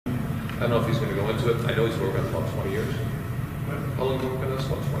don't know if he's going to go into it. I know he's working on it about 20 years. How long have you been working on this?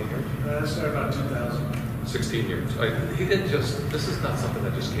 About 20 years? I started about 2000. 16 years. He didn't just, this is not something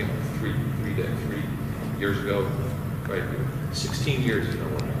that just came up 3 years ago, right? 16 years he's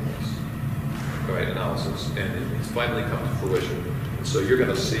been working on this, right? Analysis, and it's finally come to fruition. And so you're going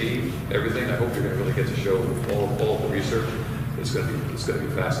to see everything. I hope you're going to really get to show all of the research. It's going to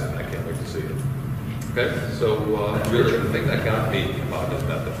be fascinating. I can't wait to see it. Okay, so really the thing that got me about this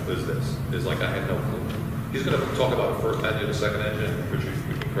method is this, is like I had no clue. He's going to talk about a first engine, a second engine, which you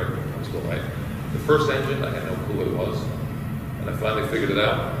can correct me if I'm still right. The first engine, I had no clue what it was, and I finally figured it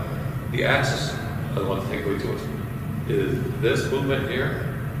out. The axis, I don't want to take away too much, is this movement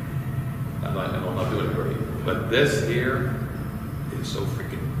here. I'm not doing it great, but this here is so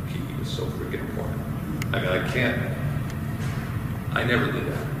freaking key, is so freaking important. I mean, I never did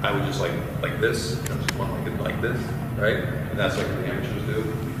that. I would just like this, I just want like this, right? And that's like what the amateurs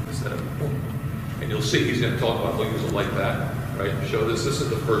do, instead of boom. And you'll see, he's going to talk about use it like that, right? Show this is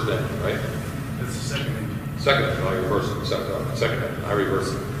the first engine, right? That's the second engine. Second engine, I reverse it. Second engine, I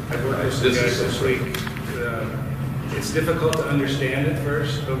reverse it. I worked with some guys this week. It's difficult to understand at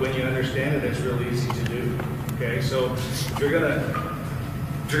first, but when you understand it, it's real easy to do. Okay, so if you're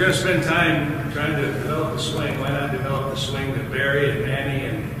gonna spend time trying to develop a swing, why not develop the swing that Barry and Manny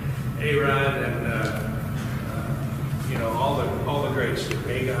and A-Rod and you know, all the greats do.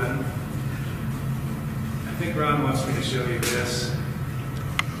 Agon. I think Ron wants me to show you this.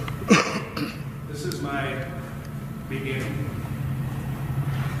 This is my beginning.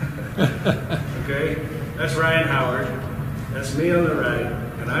 Okay, that's Ryan Howard. That's me on the right,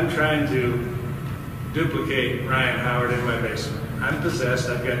 and I'm trying to duplicate Ryan Howard in my basement. I'm possessed.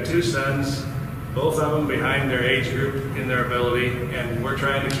 I've got 2 sons, both of them behind their age group in their ability, and we're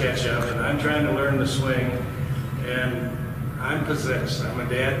trying to catch up, and I'm trying to learn the swing, and I'm possessed. I'm a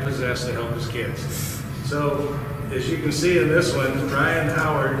dad possessed to help his kids. So, as you can see in this one, Ryan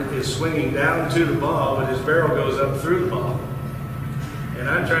Howard is swinging down to the ball, but his barrel goes up through the ball. And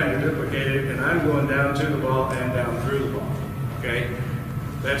I'm trying to duplicate it, and I'm going down to the ball and down through the ball, okay?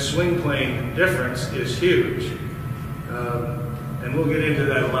 That swing plane difference is huge. And we'll get into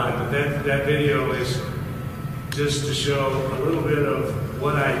that a lot, but that video is just to show a little bit of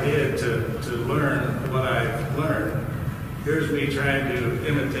what I did to learn what I've learned. Here's me trying to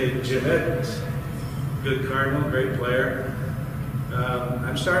imitate Jim Edmonds. Good cardinal, great player.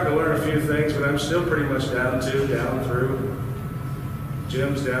 I'm starting to learn a few things, but I'm still pretty much down to, down through.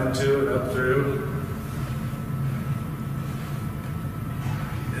 Jim's down to and up through.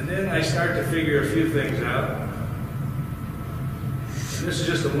 And then I start to figure a few things out. And this is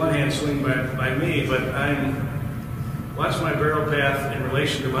just a one-hand swing by me, but watch my barrel path in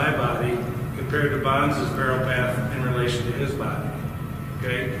relation to my body compared to Bonds' barrel path in relation to his body.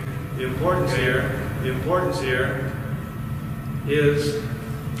 Okay? The importance here is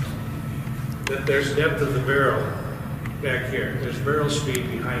that there's depth of the barrel back here. There's barrel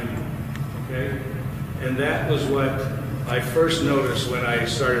speed behind you. Okay? And that was what I first noticed when I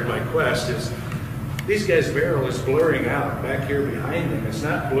started my quest is these guys' barrel is blurring out back here behind them. It's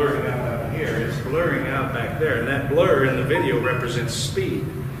not blurring out here, it's blurring out back there. And that blur in the video represents speed.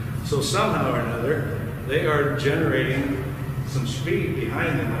 So somehow or another, they are generating some speed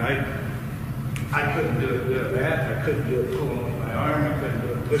behind them. And I couldn't do it doing that. I couldn't do it pulling with my arm. I couldn't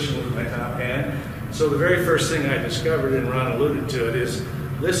do it pushing with my top hand. So the very first thing I discovered, and Ron alluded to it, is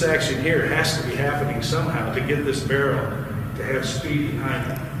this action here has to be happening somehow to get this barrel to have speed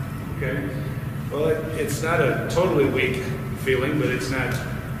behind it. Okay? Well, it's not a totally weak feeling, but it's not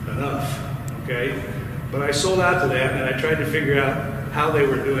enough. Okay? But I sold out to that, and I tried to figure out how they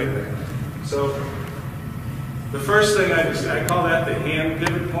were doing that. So the first thing I call that the hand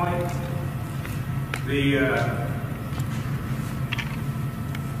pivot point.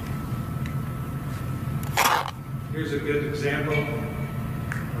 Here's a good example.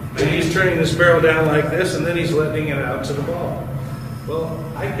 And he's turning this barrel down like this, and then he's letting it out to the ball.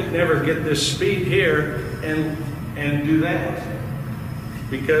 Well, I could never get this speed here and do that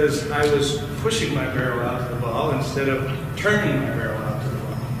because I was pushing my barrel out to the ball instead of turning my barrel out to the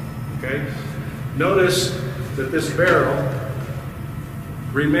ball. Okay? Notice that this barrel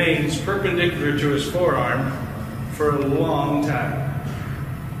remains perpendicular to his forearm for a long time.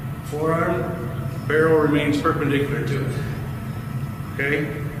 Forearm, barrel remains perpendicular to it.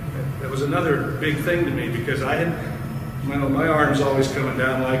 Okay? That was another big thing to me because my arm's always coming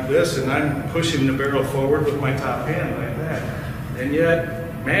down like this and I'm pushing the barrel forward with my top hand like that. And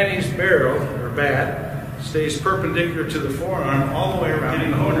yet, Manny's barrel, or bat, stays perpendicular to the forearm all the way around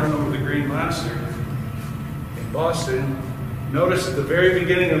the corner over the Green Monster. In Boston, Notice at the very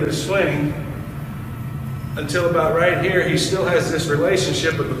beginning of his swing, until about right here, he still has this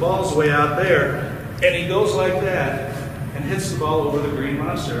relationship, but the ball's way out there, and he goes like that and hits the ball over the green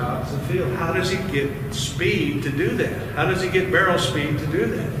monster out to the field. How does he get speed to do that? How does he get barrel speed to do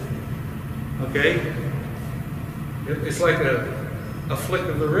that? Okay? It's like a flick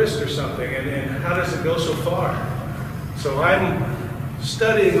of the wrist or something, and how does it go so far? So I'm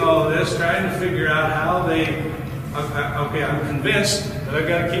studying all of this, trying to figure out how they, okay, I'm convinced that I've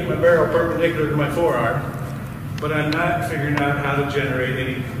got to keep my barrel perpendicular to my forearm, but I'm not figuring out how to generate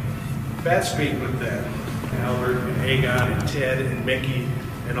any bat speed with that. Albert and Agon and Ted and Mickey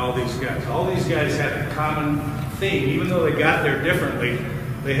and all these guys. All these guys had a common theme. Even though they got there differently,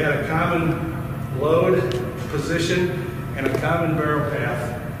 they had a common load, position, and a common barrel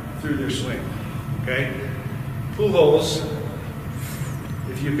path through their swing. Okay? Pool holes,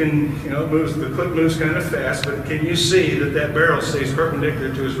 if you can, it moves, the clip moves kind of fast, but can you see that that barrel stays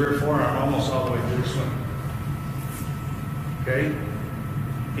perpendicular to his rear forearm almost all the way through the swing? Okay?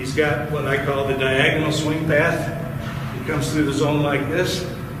 He's got what I call the diagonal swing path. He comes through the zone like this.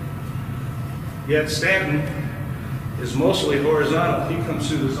 Yet Stanton is mostly horizontal. He comes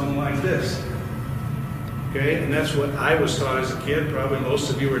through the zone like this. Okay, and that's what I was taught as a kid. Probably most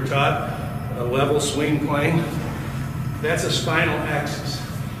of you were taught a level swing plane. That's a spinal axis.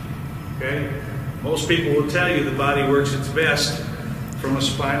 Okay, most people will tell you the body works its best from a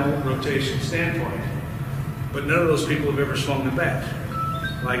spinal rotation standpoint. But none of those people have ever swung the bat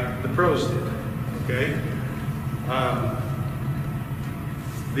like the pros did. Okay,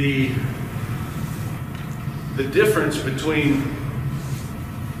 the difference between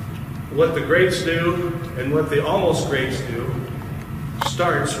what the greats do and what the almost greats do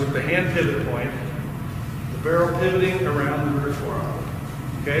starts with the hand pivot point, the barrel pivoting around the rear forearm.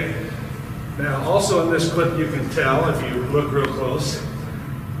 Okay? Now, also in this clip, you can tell, if you look real close,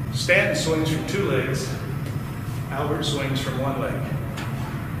 Stanton swings from two legs, Albert swings from one leg.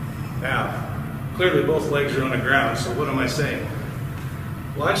 Now, clearly both legs are on the ground, so what am I saying?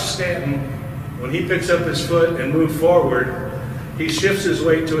 Watch Stanton, when he picks up his foot and moves forward, he shifts his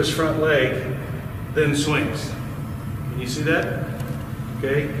weight to his front leg, then swings. Can you see that?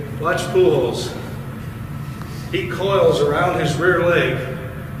 Okay. Watch Pujols. He coils around his rear leg,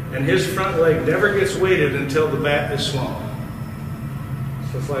 and his front leg never gets weighted until the bat is swung.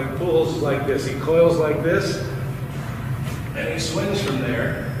 So it's like Pujols is like this. He coils like this, and he swings from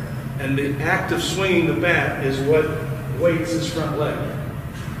there, and the act of swinging the bat is what weights his front leg.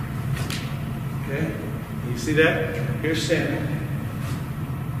 Okay? You see that? Here's Stanton.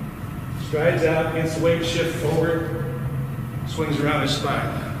 Strides out, gets the weight shift forward, swings around his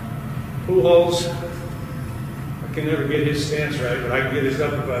spine. Pujols, I can never get his stance right, but I can get his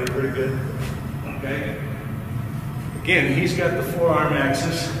upper body pretty good. Okay? Again, he's got the forearm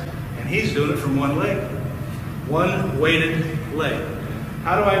axis, and he's doing it from one leg. One weighted leg.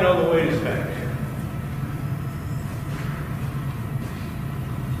 How do I know the weight is back?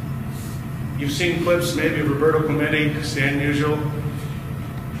 You've seen clips maybe of Roberto Clemente, Stan Musial,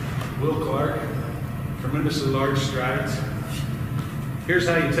 Will Clark, tremendously large strides. Here's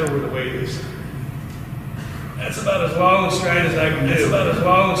how you tell where the weight is. That's about as long a stride as I can do. That's about as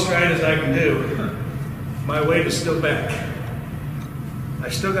long a stride as I can do. My weight is still back. I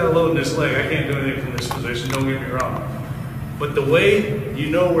still got a load in this leg. I can't do anything from this position, don't get me wrong. But the way you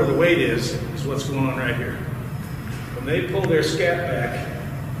know where the weight is what's going on right here. When they pull their scat back,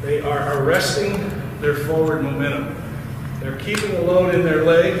 they are arresting their forward momentum. They're keeping the load in their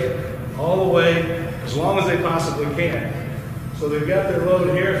leg all the way as long as they possibly can. So they've got their load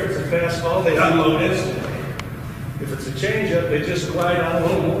here. If it's a fastball, they unload instantly. If it's a changeup, they just glide on a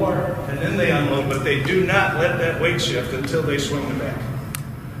little more and then they unload, but they do not let that weight shift until they swing the bat.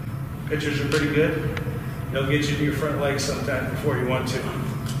 Pitchers are pretty good. They'll get you to your front leg sometime before you want to.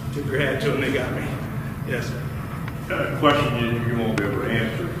 Tip your hat to them, they got me. Yes. A question you won't be able to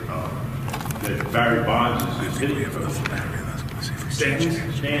answer. That Barry Bonds is hitting for Stanton.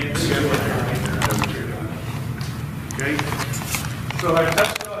 Okay. So I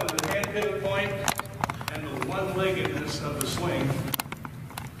touched on the hand pivot point and the one-leggedness of the swing.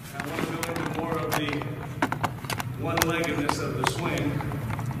 I want to go into more of the one-leggedness of the swing.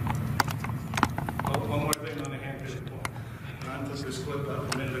 Oh, one more thing on the hand pivot point. Ron took this clip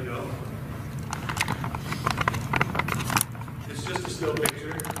up a minute ago. It's just a still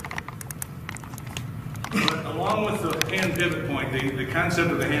picture. But along with the hand pivot point, the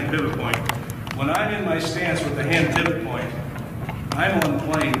concept of the hand pivot point, when I'm in my stance with the hand pivot point, I'm on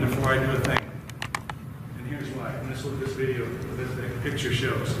plane before I do a thing. And here's why. And this is what this video, this picture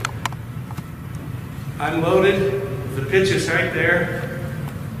shows. I'm loaded, If the pitch is right there,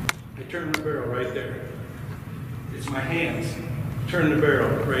 I turn the barrel right there. It's my hands. Turn the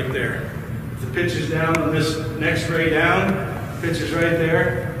barrel right there. If the pitch is down on this next ray down, pitch is right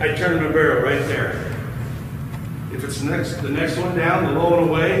there, I turn the barrel right there. If it's the next one down, the low and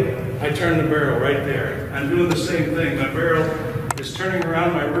away, I turn the barrel right there. I'm doing the same thing. My barrel is turning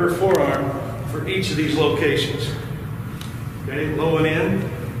around my rear forearm for each of these locations. Okay, low and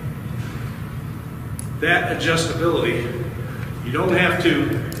in. That adjustability, you don't have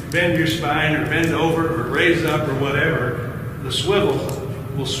to bend your spine or bend over or raise up or whatever. The swivel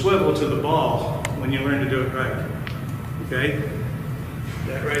will swivel to the ball when you learn to do it right. Okay?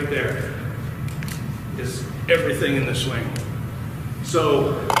 That right there is everything in the swing.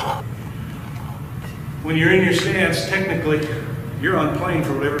 So, when you're in your stance, technically, you're on plane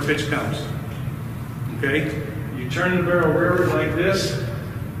for whatever pitch comes. Okay? You turn the barrel rearward like this,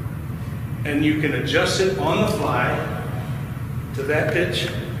 and you can adjust it on the fly to that pitch,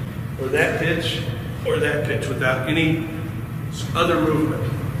 or that pitch, or that pitch without any other movement.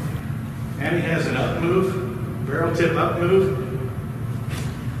 And he has an up move, barrel tip up move,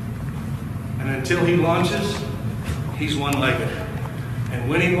 and until he launches, he's one-legged. And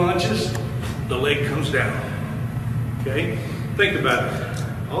when he launches, the leg comes down. Okay? Think about it.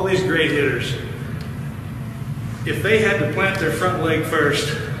 All these great hitters, if they had to plant their front leg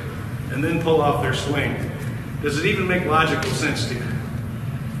first and then pull off their swing, does it even make logical sense to you?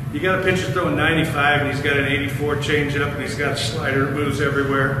 You got a pitcher throwing 95 and he's got an 84 changeup and he's got a slider that moves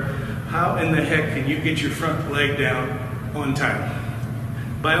everywhere. How in the heck can you get your front leg down on time?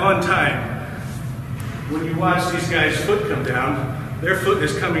 By on time, when you watch these guys' foot come down, their foot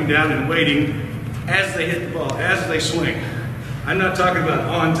is coming down and waiting as they hit the ball, as they swing. I'm not talking about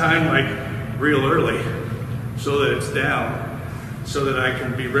on time like real early so that it's down, so that I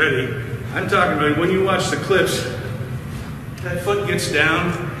can be ready. I'm talking about when you watch the clips, that foot gets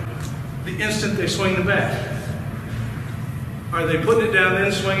down the instant they swing the bat. Are they putting it down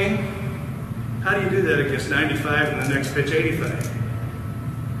then swinging? How do you do that against 95 and the next pitch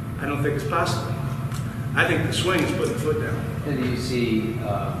 85? I don't think it's possible. I think the swing is putting the foot down. And do you see,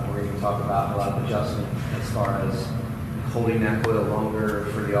 or you can talk about a lot of adjustment as far as holding that coil longer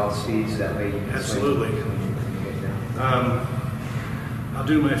for the off speed so that way you can absolutely swing when you get down? I'll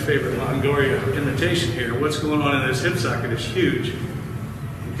do my favorite Longoria imitation here. What's going on in this hip socket is huge.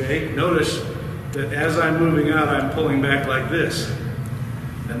 Okay, notice that as I'm moving out, I'm pulling back like this.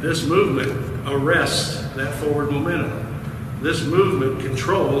 And this movement arrests that forward momentum. This movement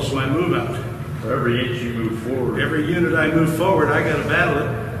controls my move out. For every inch you move forward. Every unit I move forward, I got to battle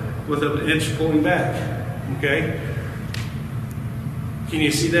it with an inch pulling back. Okay? Can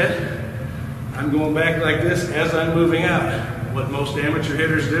you see that? I'm going back like this as I'm moving out. What most amateur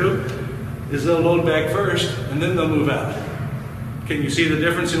hitters do is they'll load back first and then they'll move out. Can you see the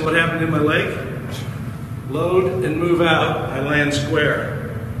difference in what happened in my leg? Load and move out, I land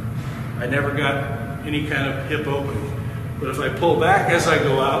square. I never got any kind of hip opening. But if I pull back as I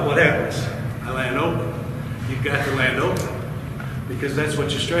go out, what happens? I land open. You've got to land open because that's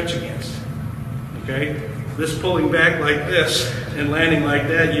what you stretch against. Okay? This pulling back like this and landing like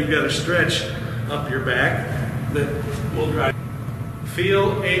that, you've got to stretch up your back that will drive.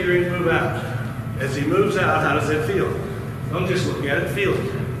 Feel Adrian move out. As he moves out, how does it feel? Don't just look at it, feel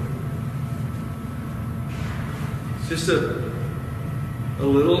it. It's just a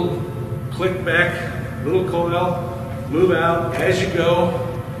little click back, little coil, move out as you go,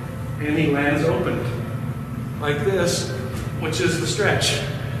 and he lands open. Like this, which is the stretch,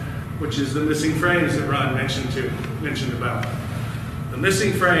 which is the missing frames that Ron mentioned about. The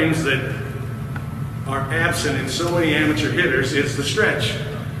missing frames that are absent in so many amateur hitters is the stretch.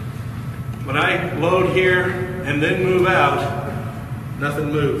 When I load here and then move out,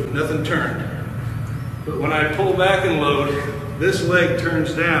 nothing moved, nothing turned. But when I pull back and load, this leg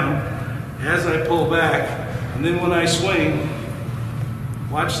turns down as I pull back, and then when I swing,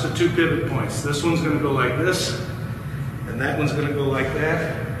 watch the two pivot points. This one's going to go like this, and that one's going to go like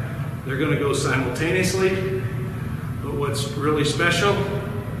that. They're going to go simultaneously, but what's really special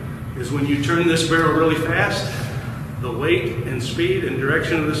is when you turn this barrel really fast, the weight and speed and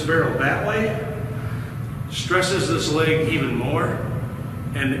direction of this barrel that way stresses this leg even more.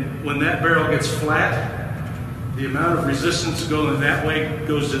 And when that barrel gets flat, the amount of resistance going that way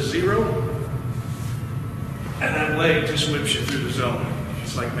goes to zero, and that leg just whips you through the zone.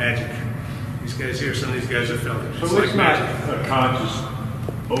 It's like magic. These guys here, some of these guys have felt it. So it's like not a conscious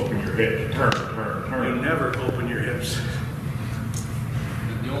open your hips, turn, turn, turn. You never open your hips.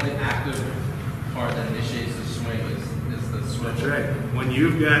 The only active part that initiates the swing is the swivel. That's right. When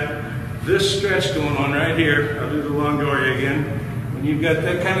you've got this stretch going on right here, I'll do the Longoria again. When you've got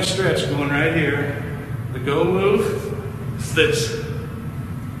that kind of stretch going right here, the go move is this.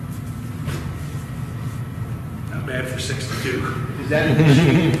 Not bad for 62. Is that in the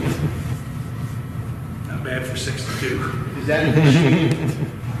machine? Not bad for 62. Is that in the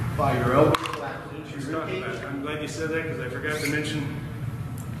machine? By your elbow flat into Let's your talk rib about cage? it. I'm glad you said that because I forgot to mention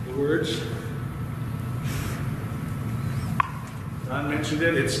the words. Don mentioned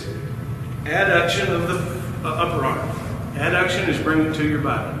it. It's adduction of the upper arm. Adduction is bringing it to your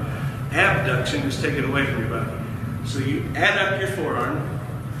body. Abduction is taking it away from your body. So you adduct your forearm.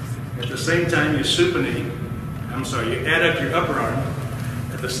 At the same time you supinate. You adduct your upper arm.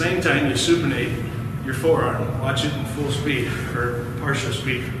 At the same time you supinate your forearm. Watch it in full speed or partial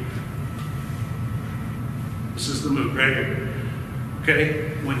speed. This is the move right here.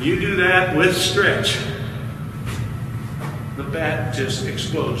 Okay? When you do that with stretch, the bat just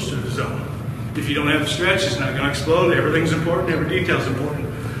explodes to the zone. If you don't have the stretch, it's not going to explode. Everything's important, every detail's important.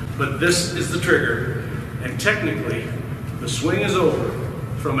 But this is the trigger. And technically, the swing is over.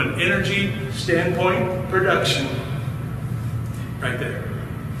 From an energy standpoint, production, right there.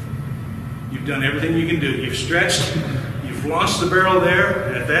 You've done everything you can do. You've stretched, you've launched the barrel there,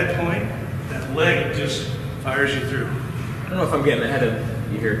 and at that point, that leg just fires you through. I don't know if I'm getting ahead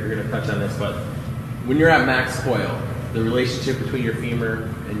of you here, if you're going to touch on this, but when you're at max coil, the relationship between your femur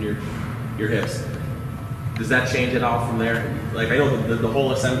and your hips, does that change at all from there? Like, I know the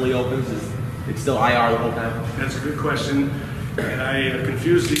whole assembly opens, it's still IR the whole time? That's a good question, and I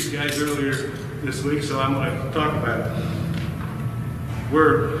confused these guys earlier this week, so I'm going to talk about it.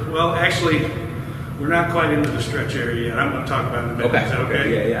 We're not quite into the stretch area yet. I'm going to talk about it in a minute. Okay. Is that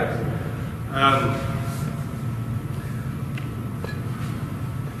okay? Yeah.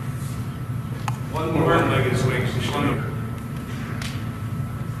 One more one-legged swings to show you.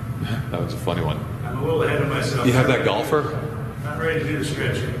 That was a funny one. I'm a little ahead of myself. You have that golfer? Not ready to do the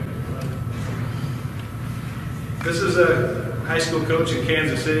stretch yet. This is a high school coach in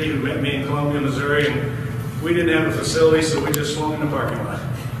Kansas City who met me in Columbia, Missouri, and we didn't have a facility, so we just swung in the parking lot.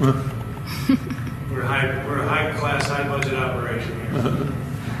 We're a high-class, high-budget operation here.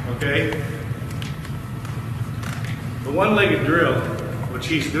 Okay? The one-legged drill, which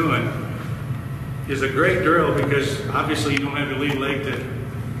he's doing, is a great drill because obviously you don't have your lead leg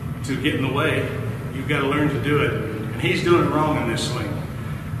to get in the way. You've got to learn to do it. And he's doing it wrong in this swing.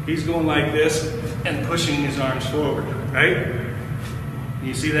 He's going like this and pushing his arms forward, right?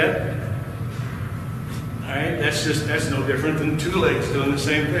 You see that? All right, that's no different than two legs doing the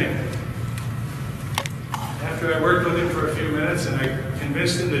same thing. After I worked with him for a few minutes and I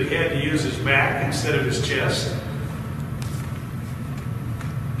convinced him that he had to use his back instead of his chest.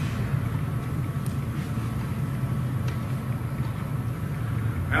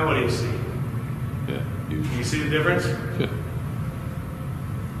 Now what do you see? Yeah. Can you see the difference? Yeah.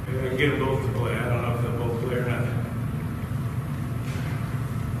 Maybe I can get them both to play. I don't know if they'll both play or not.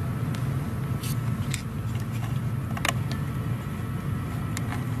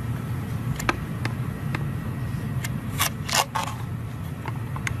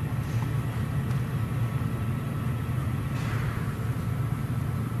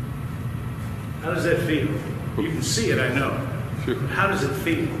 How does that feel? You can see it, I know. Sure. But how does it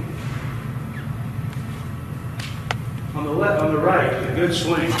feel? On the left, on the right, a good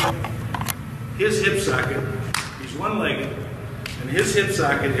swing. His hip socket, he's one-legged, and his hip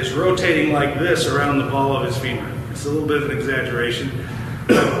socket is rotating like this around the ball of his femur. It's a little bit of an exaggeration.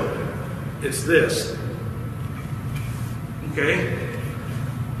 It's this. Okay?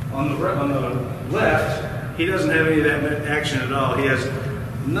 On the left, he doesn't have any of that action at all. He has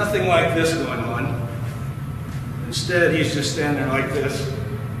nothing like this going on. Instead, he's just standing there like this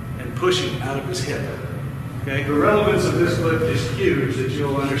and pushing out of his hip. Okay? The relevance of this lift is huge that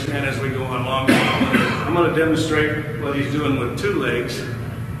you'll understand as we go on along. I'm going to demonstrate what he's doing with two legs,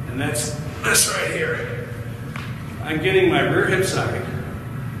 and that's this right here. I'm getting my rear hip socket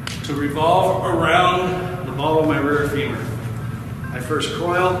to revolve around the ball of my rear femur. I first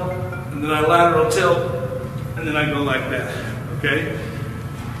coil, and then I lateral tilt, and then I go like that. Okay?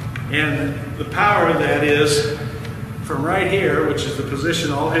 And the power of that is from right here, which is the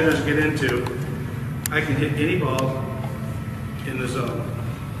position all hitters get into, I can hit any ball in the zone.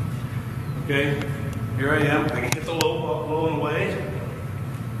 Okay? Here I am. I can hit the low and away.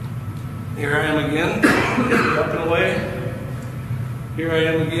 Here I am again. Hit the up and away. Here I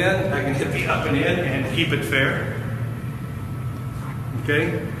am again. I can hit the up and in and keep it fair.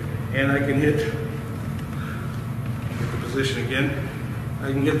 Okay? And I can hit the position again.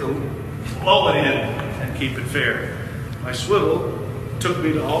 I can get the low and in and keep it fair. My swivel took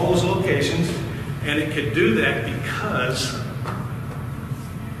me to all those locations, and it could do that because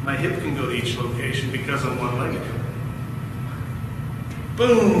my hip can go to each location because I'm one-legged.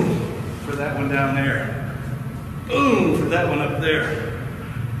 Boom, for that one down there. Boom, for that one up there.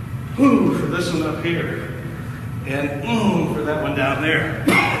 Boom, for this one up here. And boom, for that one down there.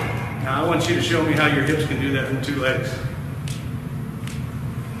 Now I want you to show me how your hips can do that from 2 legs.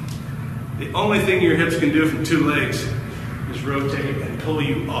 The only thing your hips can do from 2 legs is rotate and pull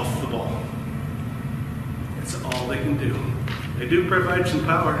you off the ball. That's all they can do. They do provide some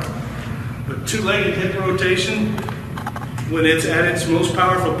power, but 2-legged hip rotation, when it's at its most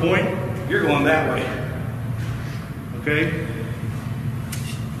powerful point, you're going that way. Okay?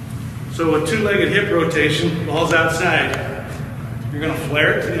 So with 2-legged hip rotation, ball's outside, you're going to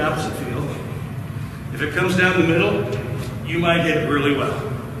flare it to the opposite field. If it comes down the middle, you might hit it really well.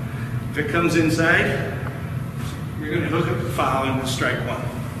 If it comes inside, you're going to hook up the foul and strike one.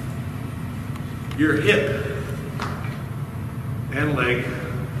 Your hip and leg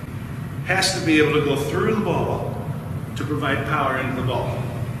has to be able to go through the ball to provide power into the ball.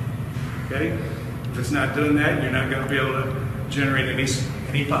 Okay? If it's not doing that, you're not going to be able to generate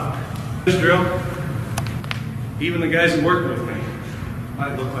any pop. This drill, even the guys that work with me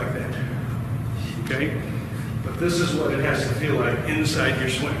might look like that. Okay? But this is what it has to feel like inside your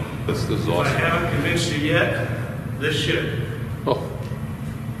swing. This is If I awesome. haven't convinced you yet, this should. Oh,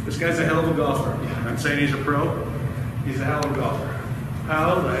 This guy's a hell of a golfer. I'm not saying he's a pro. He's a hell of a golfer.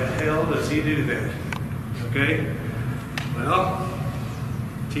 How the hell does he do that? Okay? Well,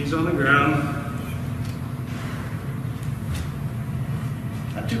 tee's on the ground.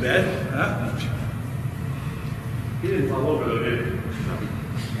 Not too bad, huh? He didn't fall over though, did he?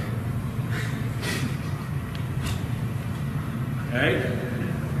 All right?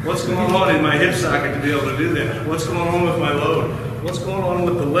 What's going on in my hip socket to be able to do that? What's going on with my load? What's going on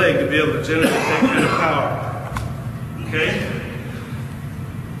with the leg to be able to generate that kind of power? Okay?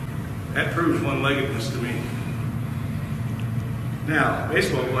 That proves one-leggedness to me. Now,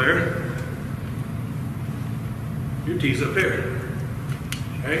 baseball player, your tee's up here.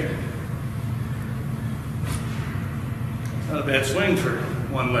 Right? Not a bad swing for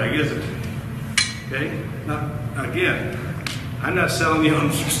one leg, is it? Okay? Now, again, I'm not selling you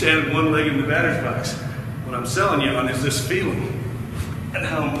on standing one leg in the batter's box. What I'm selling you on is this feeling and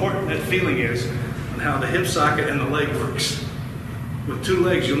how important that feeling is and how the hip socket and the leg works. With 2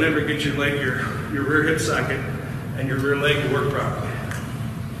 legs, you'll never get your rear hip socket and your rear leg to work properly.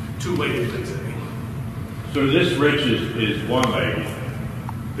 2-weighted things, I mean. So this, Rich, is one-legged.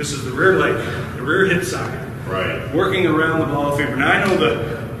 This is the rear leg, the rear hip socket. Right. Working around the ball fiber. Now I know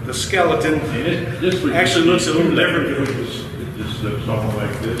the skeleton actually looks a little different. This looks something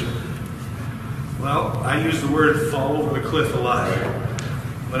like this. Well, I use the word fall over the cliff a lot.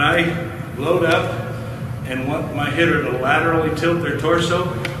 When I load up and want my hitter to laterally tilt their torso,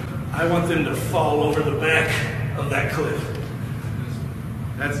 I want them to fall over the back of that cliff.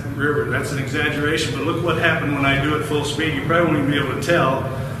 That's an exaggeration, but look what happened when I do it full speed. You probably won't even be able to tell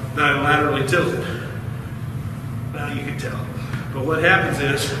that I laterally tilted. Well, you can tell. But what happens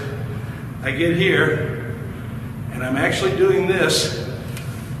is, I get here, and I'm actually doing this,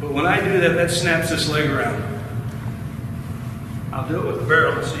 but when I do that, that snaps this leg around. I'll do it with the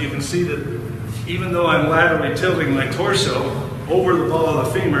barrel so you can see that even though I'm laterally tilting my torso over the ball of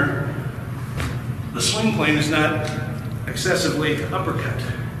the femur, the swing plane is not excessively uppercut.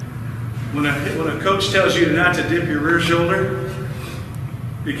 When a coach tells you not to dip your rear shoulder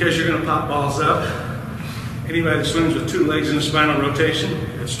because you're going to pop balls up, anybody that swings with 2 legs in a spinal rotation,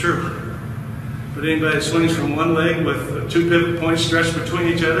 it's true. But anybody that swings from 1 leg with 2 pivot points stretched between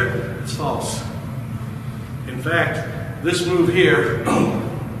each other, it's false. In fact, this move here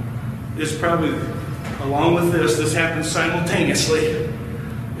is probably, along with this happens simultaneously.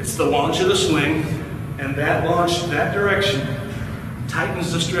 It's the launch of the swing, and that launch, that direction,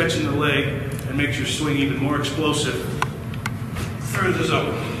 tightens the stretch in the leg and makes your swing even more explosive through the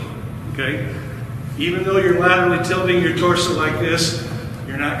zone. Okay? Even though you're laterally tilting your torso like this,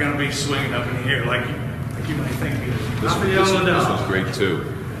 you're not going to be swinging up in the air like you might think you do. this one's great too.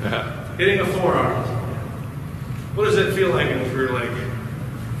 Hitting a forearm. What does that feel like in his rear leg?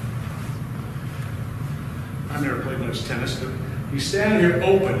 I've never played much tennis, but he's standing here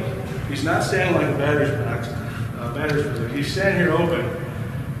open. He's not standing like a batter's box, batter's position. He's standing here open,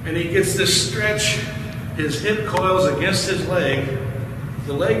 and he gets this stretch. His hip coils against his leg.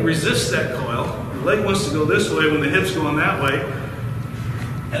 The leg resists that coil. The leg wants to go this way when the hip's going that way,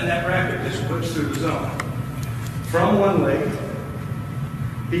 and that racket just whips through the zone. From 1 leg,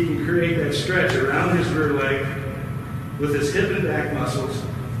 he can create that stretch around his rear leg with his hip and back muscles,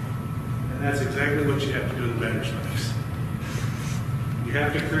 and that's exactly what you have to do in the bench press. You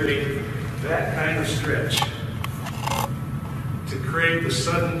have to create that kind of stretch to create the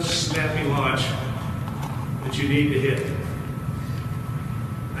sudden, snappy launch that you need to hit.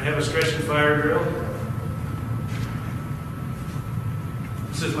 I have a stretch and fire drill.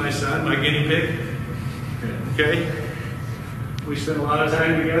 This is my son, my guinea pig. Okay? We spent a lot of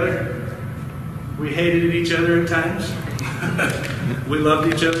time together. We hated each other at times. We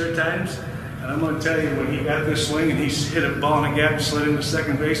loved each other at times. And I'm going to tell you, when he got this swing and he hit a ball in a gap and slid into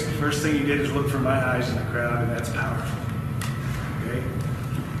second base, the first thing he did is look for my eyes in the crowd, and that's powerful. Okay?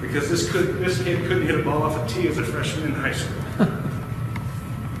 Because this kid couldn't hit a ball off a tee as a freshman in high school.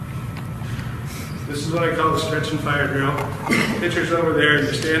 This is what I call the stretch and fire drill. Pitcher's over there, and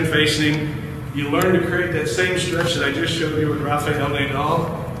you stand facing him. You learn to create that same stretch that I just showed you with Rafael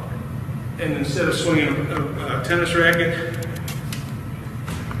Nadal. And instead of swinging a tennis racket,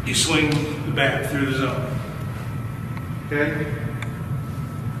 you swing the bat through the zone. Okay?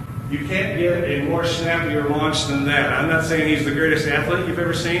 You can't get a more snappier launch than that. I'm not saying he's the greatest athlete you've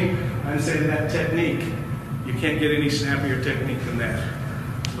ever seen. I'm saying that technique. You can't get any snappier technique than that.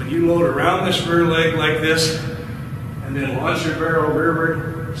 When you load around this rear leg like this, and then launch your barrel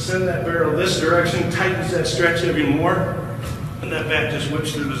rearward, send that barrel this direction, tightens that stretch even more, and that bat just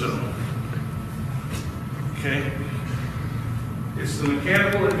whips through the zone. Okay? It's the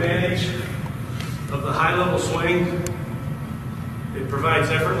mechanical advantage of the high-level swing. It provides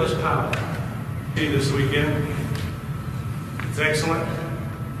effortless power. See this weekend? It's excellent.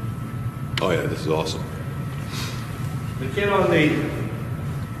 Oh yeah, this is awesome. The kid on the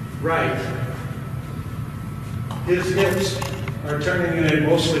right, his hips are turning in a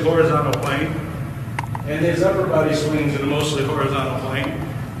mostly horizontal plane, and his upper body swings in a mostly horizontal plane.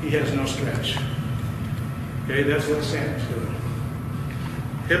 He has no stretch. Okay, that's what Sam's doing.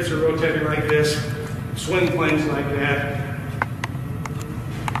 Hips are rotating like this, swing planes like that.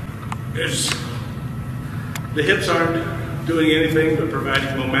 The hips aren't doing anything but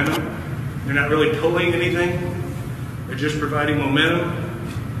providing momentum. They're not really pulling anything. They're just providing momentum.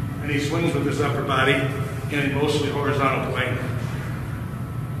 And he swings with his upper body in a mostly horizontal plane.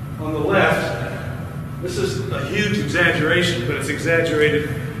 On the left, this is a huge exaggeration, but it's exaggerated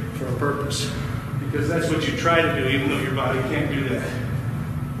for a purpose. Because that's what you try to do, even though your body can't do that.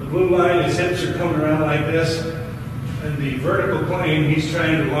 The blue line, his hips are coming around like this. And the vertical plane, he's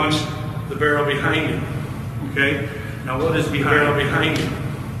trying to launch the barrel behind him. Okay? Now what is behind? Barrel behind him.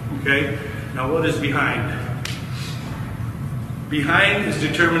 Okay? Now what is behind? Behind is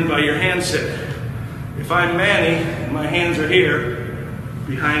determined by your hand set. If I'm Manny and my hands are here,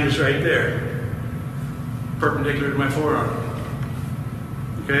 behind is right there, perpendicular to my forearm.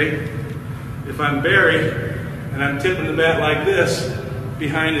 Okay? If I'm Barry and I'm tipping the bat like this,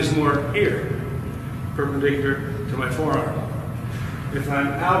 behind is more here, perpendicular to my forearm. If I'm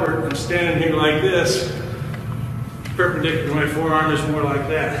Albert and standing here like this, perpendicular to my forearm is more like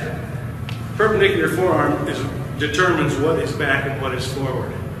that. Perpendicular forearm determines what is back and what is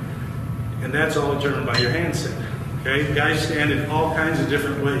forward. And that's all determined by your hand set. Okay? Guys stand in all kinds of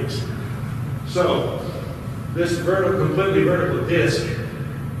different ways. So, this completely vertical disc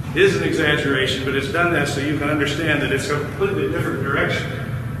is an exaggeration, but it's done that so you can understand that it's a completely different direction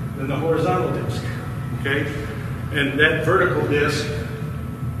than the horizontal disc. Okay? And that vertical disc,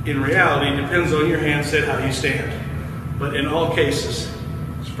 in reality, depends on your hand set, how you stand. But in all cases,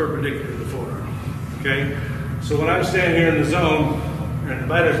 it's perpendicular to the forearm. Okay? So when I'm standing here in the zone, or in the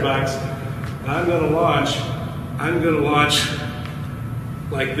batter's box, and I'm going to launch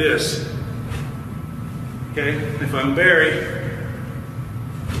like this. Okay? If I'm Barry,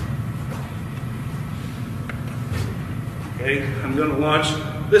 okay, I'm going to launch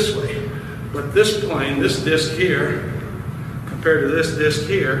this way. But this plane, this disc here, compared to this disc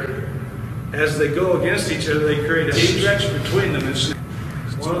here, as they go against each other, they create a stretch between them.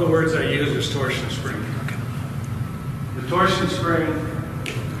 One of the words I use is torsion spring. The torsion spring,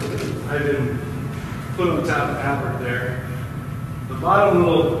 I've been put on top of Albert there. The bottom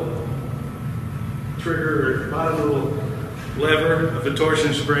little trigger, or bottom little lever of the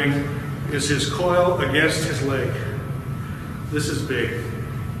torsion spring is his coil against his leg. This is big.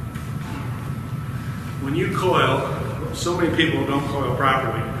 When you coil, so many people don't coil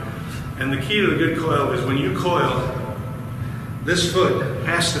properly. And the key to a good coil is when you coil, this foot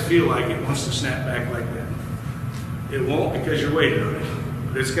has to feel like it wants to snap back like that. It won't because you're weighted on it.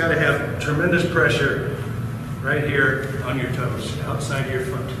 But it's got to have tremendous pressure right here on your toes, outside of your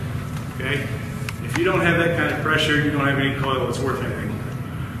foot. Okay? If you don't have that kind of pressure, you don't have any coil that's worth anything.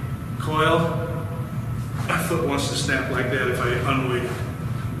 Coil, my foot wants to snap like that if I unweight it,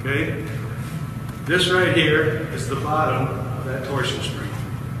 okay? This right here is the bottom of that torsion spring,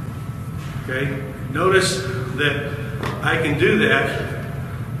 okay? Notice that I can do that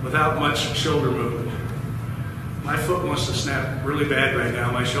without much shoulder movement. My foot wants to snap really bad right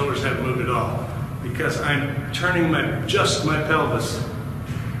now. My shoulders haven't moved at all because I'm turning just my pelvis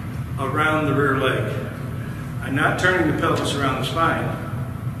around the rear leg. I'm not turning the pelvis around the spine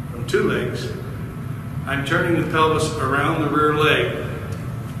from 2 legs. I'm turning the pelvis around the rear leg.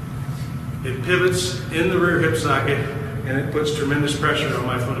 It pivots in the rear hip socket and it puts tremendous pressure on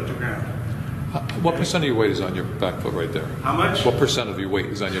my foot at the ground. What percent of your weight is on your back foot right there? How much? What percent of your weight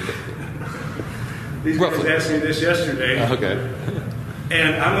is on your back foot? These guys asked me this yesterday. Okay.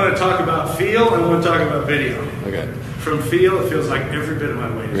 And I'm going to talk about feel and I'm going to talk about video. Okay. From feel, it feels like every bit of my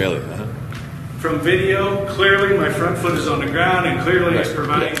weight. Really? From video, clearly my front foot is on the ground and clearly it's Right.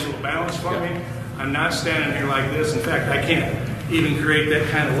 providing Yeah. a little balance for Yeah. me. I'm not standing here like this. In fact, I can't even create that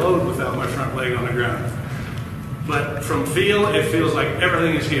kind of load without my front leg on the ground. But from feel, it feels like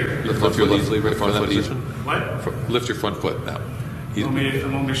everything is here. Lift your left leg right front of that position. What? Lift your front foot now. You want me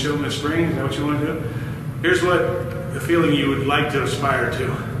to show them the spring? Is that what you want to do? Here's what the feeling you would like to aspire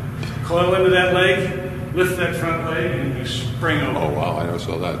to. Coil into that leg, lift that front leg, and you spring over. Oh wow, I never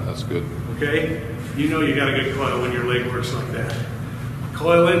saw that. That's good. Okay? You know you got a good coil when your leg works like that.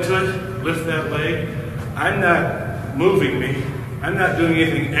 Coil into it, lift that leg. I'm not moving me. I'm not doing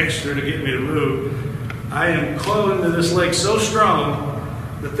anything extra to get me to move. I am coiling into this leg so strong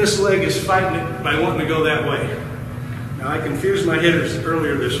that this leg is fighting it by wanting to go that way. Now I confused my hitters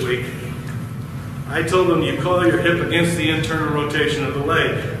earlier this week. I told them you coil your hip against the internal rotation of the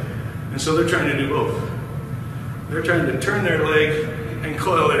leg. And so they're trying to do both. They're trying to turn their leg and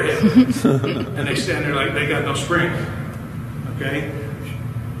coil their hip. And they stand there like they got no spring. Okay?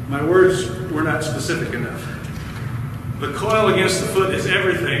 My words were not specific enough. The coil against the foot is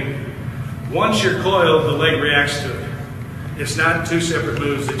everything. Once you're coiled, the leg reacts to it. It's not 2 separate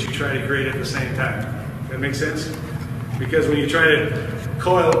moves that you try to create at the same time. That make sense? Because when you try to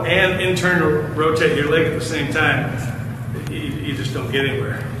coil and internal rotate your leg at the same time, you just don't get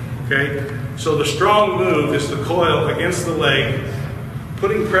anywhere. Okay? So the strong move is to coil against the leg,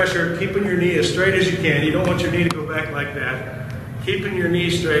 putting pressure, keeping your knee as straight as you can. You don't want your knee to go back like that. Keeping your knee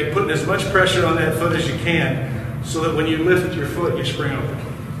straight, putting as much pressure on that foot as you can, so that when you lift your foot, you spring open.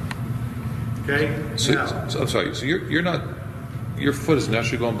 Okay? So I'm sorry. So you're not. Your foot is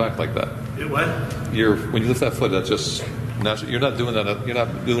naturally going back like that. It what? When you lift that foot, that's just natural. You're not doing that. You're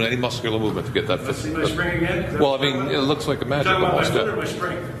not doing any muscular movement to get that foot. Let's see my spring again. Well, I mean, it looks like a magic Talking about my almost. foot or my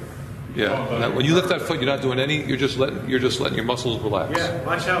spring? Yeah. Now, when you lift that foot, you're not doing any. You're just letting your muscles relax. Yeah.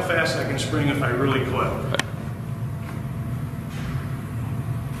 Watch how fast I can spring if I really coil.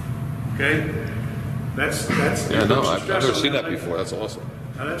 Okay. That's. Yeah. No, I've never seen that before. That's awesome.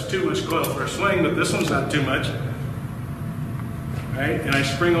 Now that's too much coil for a swing, but this one's not too much. Right? And I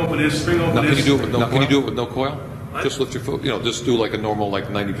spring open this, spring open Now, this. can you do it with no? Can you do it with no coil? What? Just lift your foot. Just do like a normal, like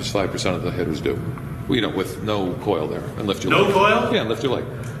 95% of the hitters do. With no coil there, and lift your leg. No coil? Yeah, and lift your leg.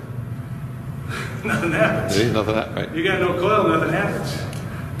 Nothing happens. See, nothing that, right? You got no coil, nothing happens.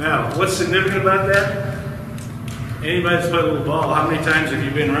 Now, what's significant about that? Anybody that's played a little ball, how many times have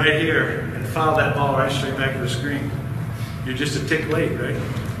you been right here and fouled that ball right straight back to the screen? You're just a tick late, right?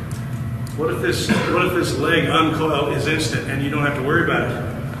 What if this leg uncoil is instant and you don't have to worry about it?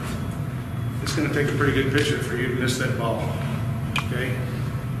 It's going to take a pretty good pitcher for you to miss that ball, okay?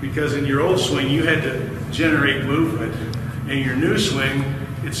 Because in your old swing, you had to generate movement. In your new swing,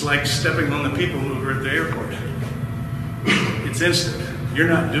 it's like stepping on the people mover at the airport. It's instant. You're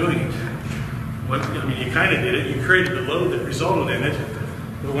not doing it. You kind of did it. You created the load that resulted in it.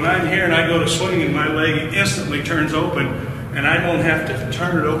 But when I'm here and I go to swing and my leg instantly turns open and I don't have to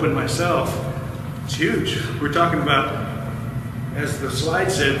turn it open myself, it's huge. We're talking about, as the slide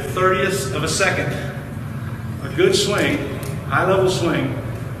said, 30th of a second. A good swing, high-level swing,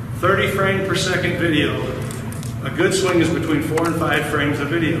 30 frame per second video. A good swing is between 4 and 5 frames of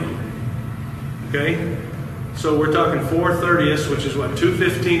video. Okay? So we're talking 4/30ths, which is what,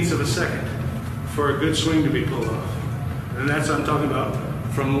 2/15ths of a second for a good swing to be pulled off. And that's what I'm talking about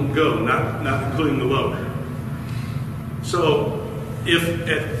from go, not including the load. So if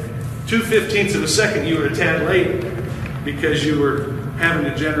at 2/15ths of a second you were a tad late because you were having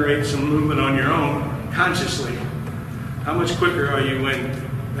to generate some movement on your own consciously, how much quicker are you when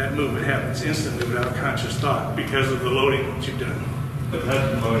that movement happens instantly without conscious thought because of the loading that you've done? The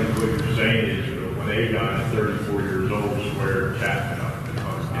testimony of what you're saying is when they got 34 years old, square Chapman up and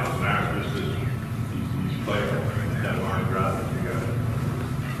now this is he's playing that line drive that you got.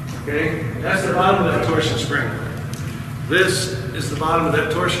 Okay? That's the bottom of that torsion spring. This is the bottom of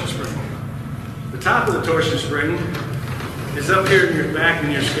that torsion spring. The top of the torsion spring is up here in your back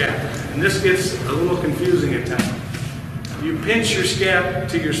and your scap. And this gets a little confusing at times. You pinch your scap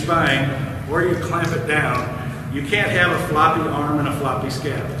to your spine or you clamp it down. You can't have a floppy arm and a floppy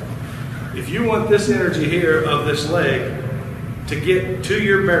scap. If you want this energy here of this leg to get to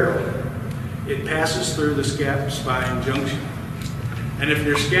your barrel, it passes through the scap-spine junction. And if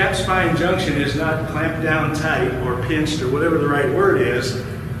your scap-spine junction is not clamped down tight or pinched or whatever the right word is,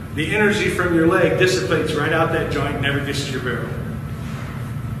 the energy from your leg dissipates right out that joint and never gets to your barrel.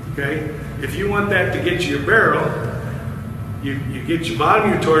 Okay? If you want that to get to your barrel, you get your bottom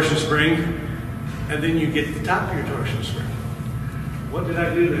of your torsion spring, and then you get the top of your torsion spring. What did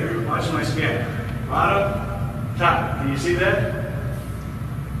I do there? Watch my scap. Bottom, top. Can you see that?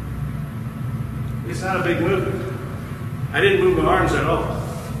 It's not a big movement. I didn't move my arms at all.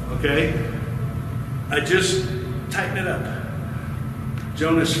 Okay? I just tighten it up.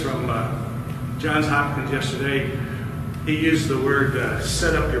 Jonas from Johns Hopkins yesterday, he used the word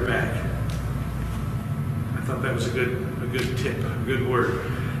set up your back. I thought that was a good tip, a good word.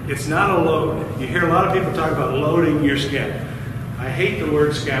 It's not a load. You hear a lot of people talk about loading your scap. I hate the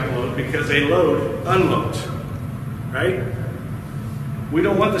word scap load because a load unloads, right? We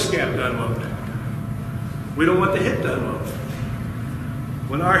don't want the scap to unload. We don't want the hip to unload.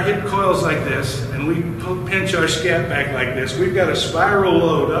 When our hip coils like this and we pinch our scap back like this, we've got a spiral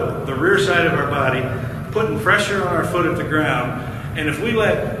load up the rear side of our body, putting pressure on our foot at the ground. And if we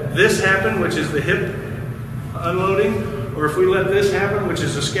let this happen, which is the hip unloading, or if we let this happen, which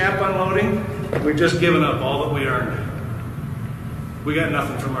is the scap unloading, we've just given up all that we earned. We got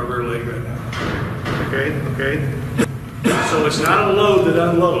nothing from our rear leg right now. Okay? So it's not a load that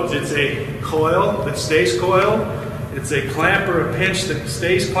unloads. It's a coil that stays coiled. It's a clamp or a pinch that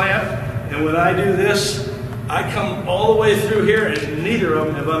stays clamped. And when I do this, I come all the way through here and neither of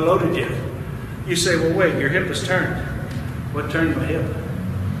them have unloaded yet. You say, well, wait, your hip is turned. What turned my hip?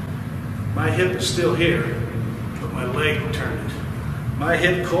 My hip is still here, but my leg turned it. My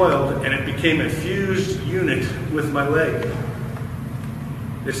hip coiled and it became a fused unit with my leg.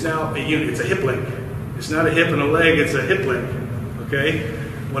 It's now a unit, it's a hip leg. It's not a hip and a leg, it's a hip leg, okay?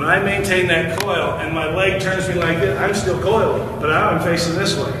 When I maintain that coil and my leg turns me like this, I'm still coiled, but now I'm facing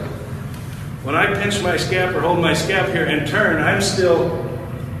this way. When I pinch my scap or hold my scap here and turn, I'm still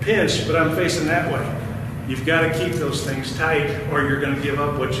pinched, but I'm facing that way. You've got to keep those things tight or you're going to give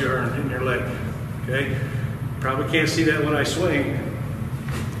up what you earned in your leg, okay? Probably can't see that when I swing,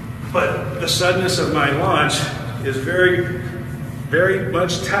 but the suddenness of my launch is very, very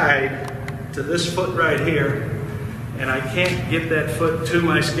much tied to this foot right here, and I can't get that foot to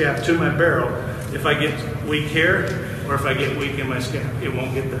my scap, to my barrel, if I get weak here or if I get weak in my scap. It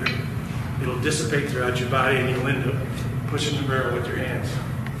won't get there. It'll dissipate throughout your body and you'll end up pushing the barrel with your hands.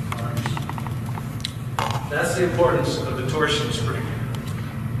 That's the importance of the torsion spring.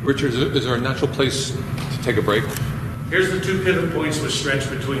 Richard, is there a natural place to take a break? Here's the two pivot points with stretch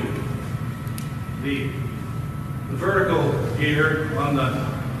between them. The vertical gear on the,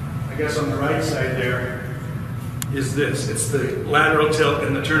 I guess on the right side there, is this. It's the lateral tilt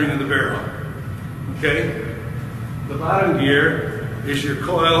and the turning of the barrel. Okay? The bottom gear is your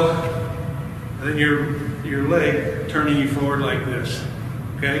coil and then your leg turning you forward like this.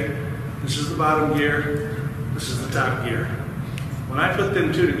 Okay? This is the bottom gear. This is the top gear. When I put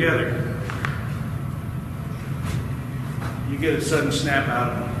them two together, you get a sudden snap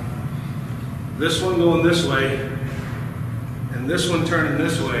out of them. This one going this way and this one turning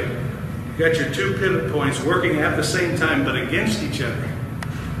this way. You've got your two pivot points working at the same time but against each other.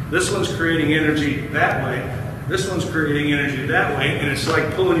 This one's creating energy that way. This one's creating energy that way, and it's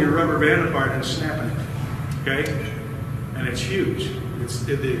like pulling your rubber band apart and snapping it. Okay? And it's huge.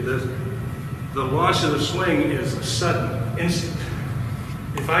 The launch of the swing is sudden, instant.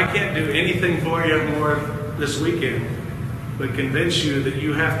 If I can't do anything for you more this weekend, but convince you that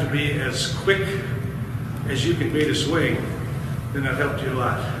you have to be as quick as you can be to swing, then I've helped you a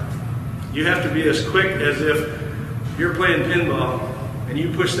lot. You have to be as quick as if you're playing pinball and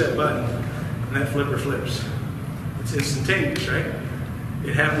you push that button and that flipper flips. It's instantaneous, right?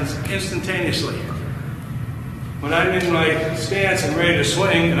 It happens instantaneously. When I'm in my stance and ready to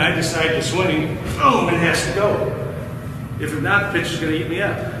swing and I decide to swing, boom, it has to go. If not, the pitcher's going to eat me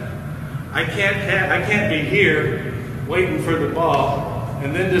up. I can't be here waiting for the ball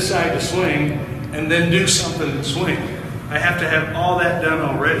and then decide to swing and then do something and swing. I have to have all that done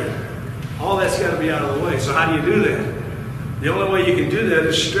already. All that's got to be out of the way. So how do you do that? The only way you can do that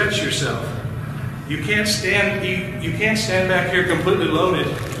is stretch yourself. You can't stand back here completely loaded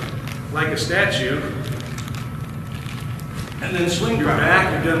like a statue, and then swing your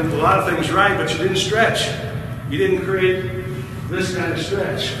back. You've done a lot of things right, but you didn't stretch. You didn't create this kind of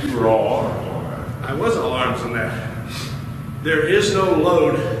stretch. You were all arms on that. I was all arms on that. There is no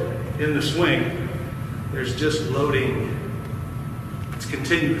load in the swing. There's just loading. It's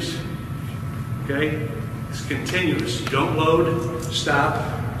continuous. Okay? It's continuous. You don't load,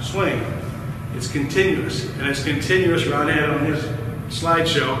 stop, swing. It's continuous. And it's continuous, Ron had on his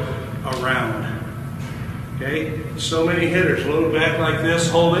slideshow, around. Okay? So many hitters load back like this,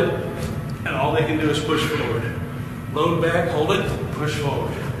 hold it, and all they can do is push forward. Load back, hold it, push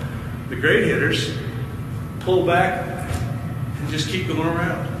forward. The great hitters pull back and just keep going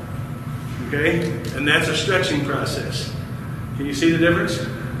around. Okay? And that's a stretching process. Can you see the difference?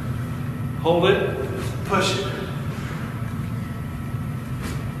 Hold it, push it.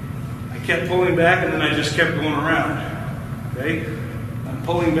 I kept pulling back and then I just kept going around. Okay? I'm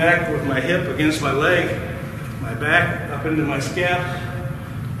pulling back with my hip against my leg, my back up into my scap,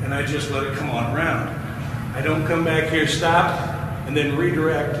 and I just let it come on around. I don't come back here, stop, and then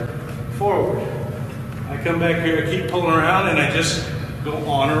redirect forward. I come back here, I keep pulling around, and I just go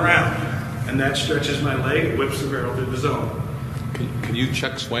on around. And that stretches my leg, it whips the barrel through the zone. Can you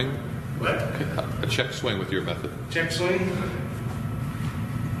check swing? What? A check swing with your method. Check swing.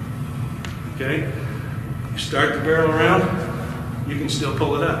 Okay. You start the barrel around, you can still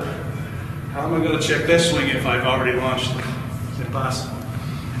pull it up. How am I going to check this swing if I've already launched it? It's impossible.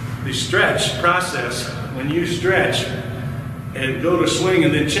 The stretch process, when you stretch and go to swing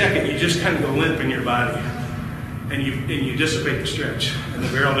and then check it, you just kind of go limp in your body. And you dissipate the stretch. And the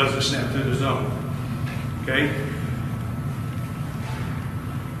barrel doesn't snap through the zone. Okay?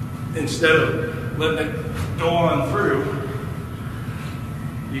 Instead of letting it go on through,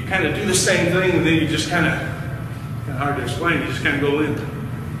 you kind of do the same thing and then you just kind of hard to explain, you just kind of go limp.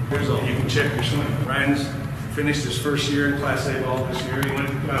 Here's all. You can check your swing. Ryan's finished his first year in Class A ball this year. He went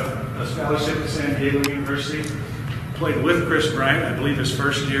a scholarship to San Diego University. Played with Chris Bryant, I believe his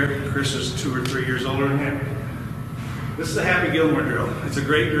first year. Chris is 2 or 3 years older than him. This is the Happy Gilmore drill. It's a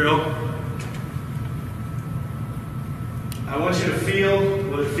great drill. I want you to feel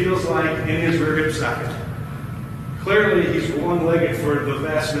what it feels like in his rear hip socket. Clearly, he's one-legged for the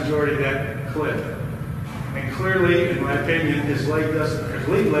vast majority of that clip. And clearly, in my opinion, his lead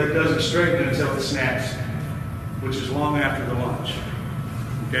leg doesn't straighten until it snaps, which is long after the launch.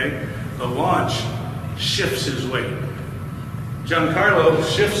 Okay? The launch shifts his weight. Giancarlo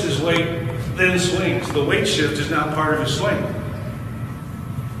shifts his weight, then swings. The weight shift is not part of his swing.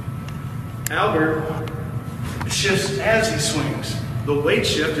 Albert shifts as he swings. The weight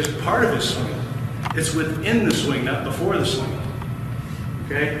shift is part of his swing. It's within the swing, not before the swing.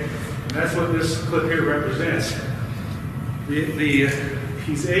 Okay? And that's what this clip here represents.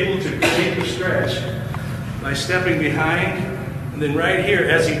 He's able to create the stretch by stepping behind, and then right here,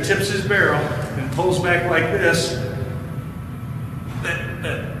 as he tips his barrel and pulls back like this,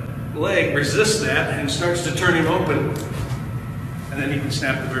 that leg resists that and starts to turn him open, and then he can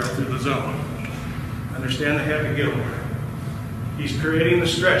snap the barrel through the zone. Understand the Happy Gilmore. He's creating the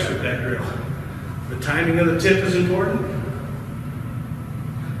stretch with that drill. The timing of the tip is important.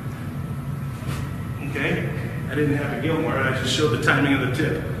 Okay? I didn't have a Gilmore, I just showed the timing of the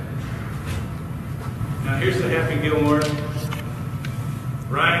tip. Now here's the Happy Gilmore.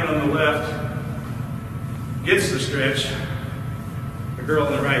 Ryan on the left gets the stretch. The girl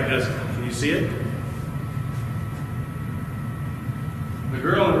on the right doesn't. Can you see it? The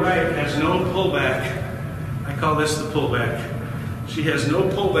girl on the right has no pullback. I call this the pullback. She has no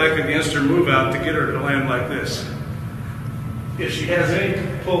pullback against her move out to get her to land like this. If she has any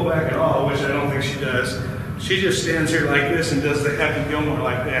pullback at all, which I don't think she does, she just stands here like this and does the Happy Gilmore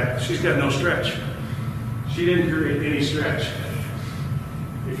like that. She's got no stretch. She didn't create any stretch.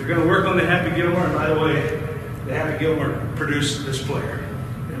 If you're going to work on the Happy Gilmore, and by the way, the Happy Gilmore produced this player.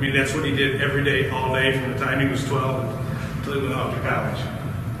 I mean, that's what he did every day, all day, from the time he was 12 until he went off to college.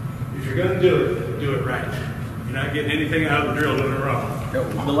 If you're going to do it right. You're not getting anything out of the drill doing it wrong.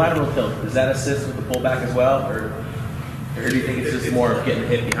 The lateral tilt, does that assist with the pullback as well? Or do you think it's just more of getting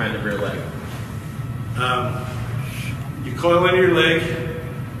hit behind the rear leg? You coil into your leg,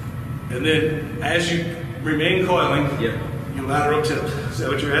 and then as you remain coiling, yep, you lateral tilt. Is that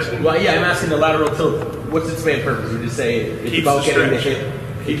what you're asking? Well, yeah, I'm asking the lateral tilt. What's its main purpose? You just say it's about getting the hit.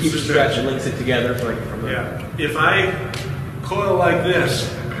 It keeps the stretch and links it together. Yeah. If I coil like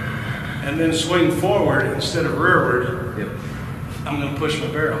this and then swing forward instead of rearward, yep, I'm going to push my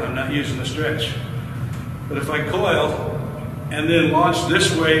barrel. I'm not using the stretch. But if I coil and then launch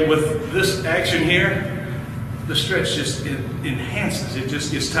this way with this action here, the stretch just enhances. It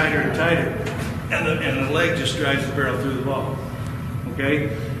just gets tighter and tighter, and the leg just drives the barrel through the ball. Okay?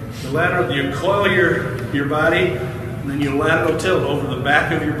 The lateral, you coil your body, and then you lateral tilt over the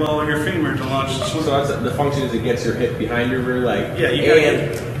back of your ball and your femur to launch the swing. So that's the function is it gets your hip behind your rear leg. Yeah, you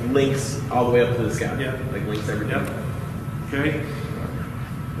and links all the way up to the scap. Yeah. Like links everything. Yep. Okay?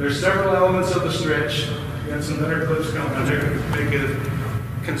 There's several elements of the stretch. You got some better clips coming out there to make it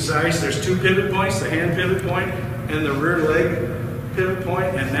concise. There's 2 pivot points, the hand pivot point and the rear leg pivot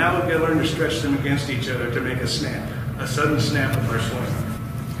point, and now we've got to learn to stretch them against each other to make a snap, a sudden snap of our swing.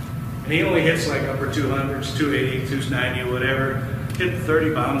 And he only hits like upper 200s, 280, 290, whatever. Hit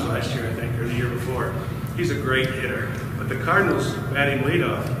 30 bombs last year, I think, or the year before. He's a great hitter. But the Cardinals had him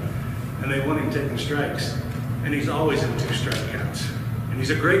leadoff, and they want him taking strikes. And he's always in 2-strike counts. And he's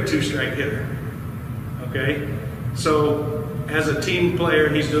a great 2-strike hitter. Okay? So, as a team player,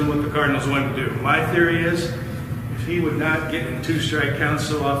 he's doing what the Cardinals want to do. My theory is, if he would not get in 2-strike counts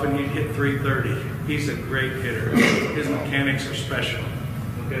so often, he'd hit 330. He's a great hitter. His mechanics are special.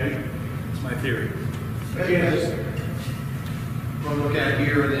 Okay? It's my theory. One look at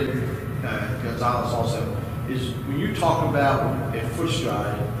here, and then Gonzalez also, is when you talk about a foot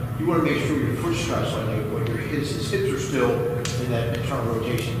stride, you want to make sure your foot stride's like what your hips, his hips are still in that internal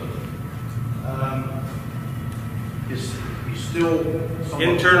rotation. He's still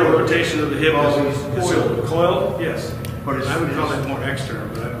internal rotation of the hip is coiled. Coiled? Yes. But I would call that more external,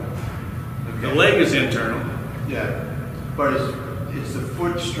 but I don't. The leg is internal. Yeah, but it's the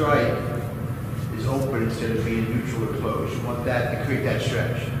foot strike is open instead of being neutral or closed. You want that to create that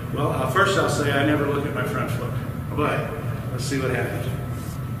stretch. Well, first I'll say I never look at my front foot, but let's see what happens.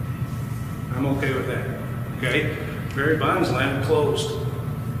 I'm okay with that. Okay? Barry Bonds landed closed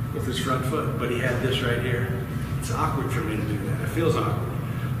with his front foot, but he had this right here. It's awkward for me to do that. It feels awkward.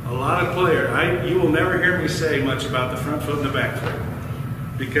 A lot of players, you will never hear me say much about the front foot and the back foot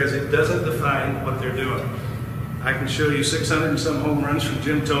because it doesn't define what they're doing. I can show you 600 and some home runs from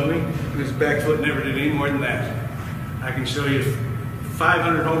Jim Thome, whose back foot never did any more than that. I can show you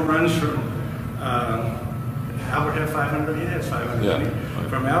 500 home runs from Albert had 500, he has 500 Yeah.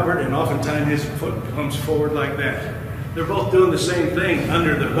 from Albert, and oftentimes his foot comes forward like that. They're both doing the same thing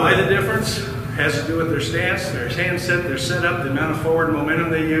under the why the difference has to do with their stance, their hand set, their setup, the amount of forward momentum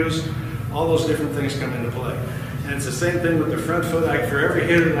they use. All those different things come into play. And it's the same thing with the front foot. For every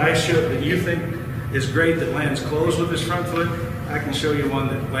hitter that I show that you think is great that lands closed with his front foot, I can show you one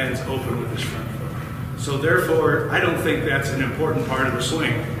that lands open with his front foot. So therefore, I don't think that's an important part of the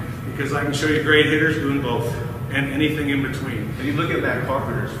swing because I can show you great hitters doing both and anything in between. When you look at Matt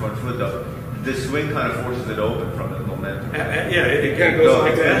Carpenter's front foot though, the swing kind of forces it open from the momentum. Yeah, it kind of goes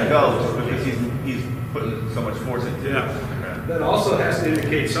like that. It goes because he's putting so much force into it. Yeah. That also has to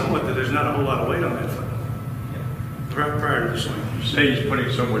indicate somewhat that there's not a whole lot of weight on that foot prior to the swing. You say he's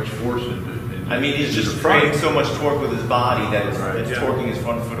putting so much force into I mean, he's just creating so much torque with his body that it's torquing his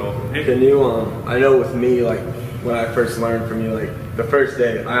front foot over. Can you, I know with me, like, when I first learned from you, like, the first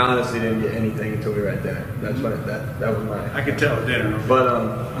day, I honestly didn't get anything until we were at dinner. That's when that was my... I could tell at dinner. But,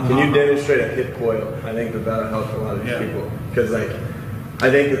 can you demonstrate a hip coil? I think that'll help a lot of these people. Because, like, I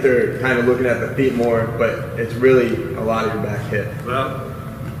think that they're kind of looking at the feet more, but it's really a lot of your back hip. Well,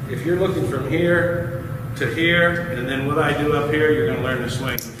 if you're looking from here to here, and then what I do up here, you're going to learn to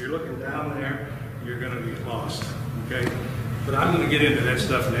swing. If you're looking down there, you're going to get lost, okay? But I'm going to get into that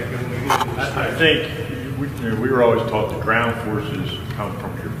stuff, Nick. I think we were always taught the ground forces come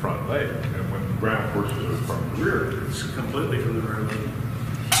from your front leg, and when the ground forces are from the rear, it's completely from the rear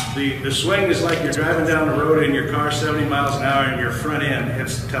leg. The swing is like you're driving down the road in your car 70 miles an hour, and your front end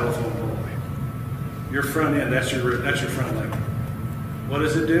hits the telephone pole. Your front end, that's your front leg. What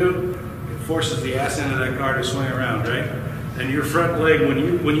does it do? Forces the ass end of that car to swing around, right? And your front leg,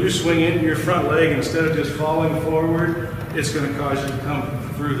 when you swing into your front leg, instead of just falling forward, it's going to cause you to come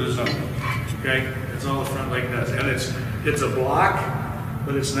through the zone. Okay, that's all the front leg does, and it's a block,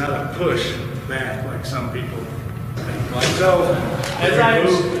 but it's not a push back like some people think. So,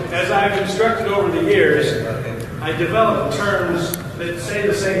 as I've instructed over the years, I developed terms that say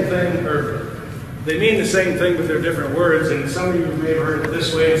the same thing, or they mean the same thing, but they're different words, and some of you may have heard it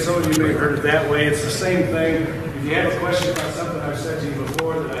this way, and some of you may have heard it that way. It's the same thing. If you have a question about something I've said to you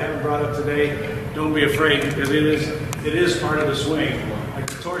before that I haven't brought up today, don't be afraid, because it is part of the swing. Like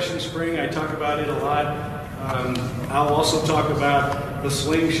the torsion spring, I talk about it a lot. I'll also talk about the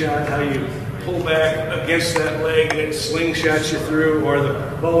slingshot, how you pull back against that leg and it slingshots you through, or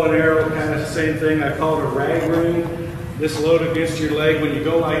the bow and arrow, kind of the same thing. I call it a rag ring. This load against your leg, when you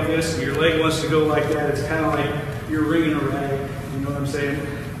go like this, and your leg wants to go like that, it's kind of like you're wringing a rag, you know what I'm saying?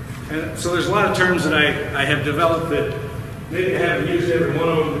 And so there's a lot of terms that I have developed that maybe I haven't used every one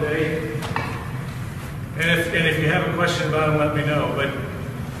of them today. And if you have a question about them, let me know. But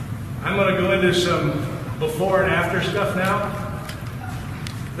I'm going to go into some before and after stuff now.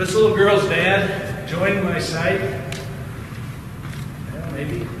 This little girl's dad joined my site. Yeah,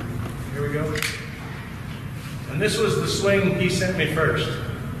 maybe. Here we go. And this was the swing he sent me first.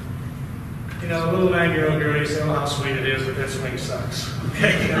 You know, a little 9-year-old girl, you say, oh, how sweet it is, but that swing sucks.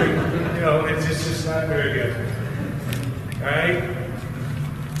 Okay? You know, it's just not very good. All right?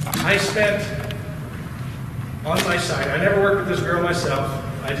 I spent, on my site, I never worked with this girl myself.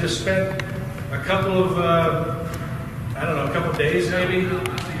 I just spent a couple of, I don't know, a couple of days maybe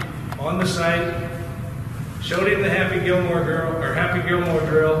on the site, showed him the Happy Gilmore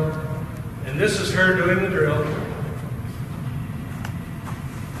drill, and this is her doing the drill.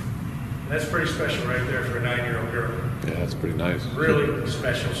 That's pretty special right there for a 9-year-old girl. Yeah, that's pretty nice. Really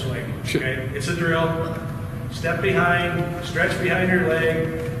special swing. Okay, it's a drill. Step behind, stretch behind your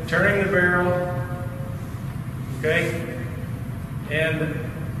leg, turning the barrel. Okay, and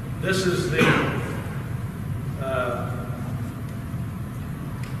this is the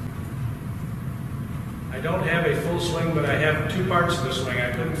I don't have a full swing, but I have 2 parts of the swing.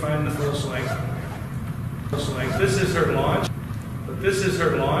 I couldn't find the full swing. This is her launch, but this is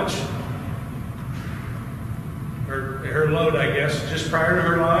her launch. Her load, I guess, just prior to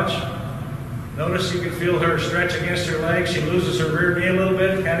her launch. Notice you can feel her stretch against her leg. She loses her rear knee a little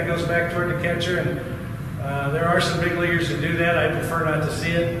bit, kind of goes back toward the catcher, and there are some big leaguers that do that. I prefer not to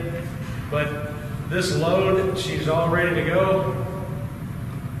see it. But this load, she's all ready to go.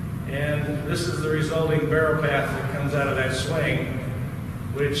 And this is the resulting barrel path that comes out of that swing,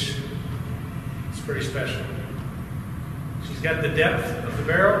 which is pretty special. She's got the depth of the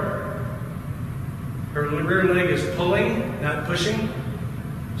barrel. Her rear leg is pulling, not pushing.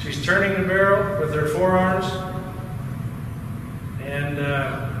 She's turning the barrel with her forearms. And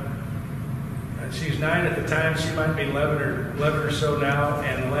she's 9 at the time. She might be 11 or so now.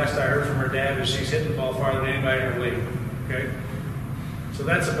 And the last I heard from her dad is she's hitting the ball farther than anybody in her league. Okay? So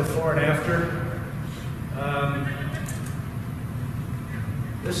that's a before and after.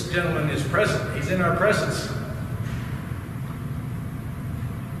 This gentleman is present. He's in our presence.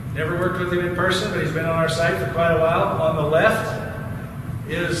 Never worked with him in person, but he's been on our site for quite a while. On the left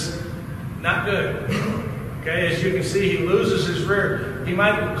is not good. Okay, as you can see, he loses his rear. He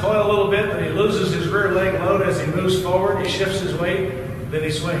might coil a little bit, but he loses his rear leg load as he moves forward. He shifts his weight, then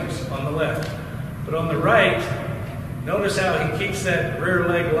he swings on the left. But on the right, notice how he keeps that rear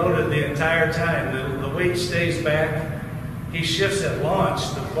leg loaded the entire time. The weight stays back. He shifts at launch.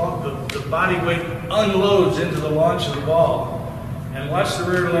 The body weight unloads into the launch of the ball. And watch the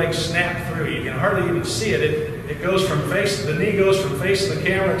rear leg snap through. You can hardly even see it. It goes from face, the knee goes from facing the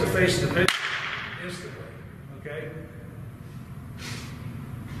camera to facing the pitcher instantly. Okay?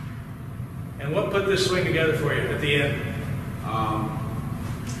 And what put this swing together for you at the end?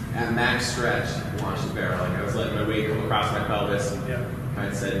 At max stretch, launch the barrel. Like I was letting my weight come across my pelvis. And kind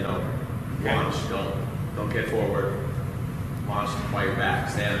of said, you know, launch, don't get forward. Launch while you're back.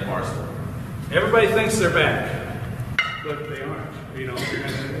 Stay on the bar stool. Everybody thinks they're back, but they aren't. You know,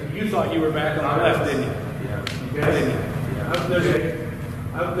 you thought you were back on the left, didn't you? Yeah.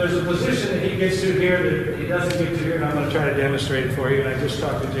 There's a position that he gets to here that he doesn't get to here, and I'm going to try to demonstrate it for you. And I just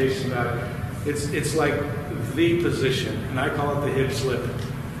talked to Jason about it. It's like the position, and I call it the hip slip.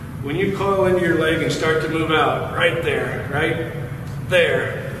 When you coil into your leg and start to move out, right there, right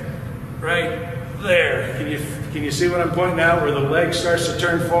there, right there. Can you see what I'm pointing out? Where the leg starts to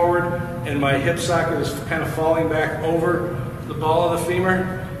turn forward, and my hip socket is kind of falling back over the ball of the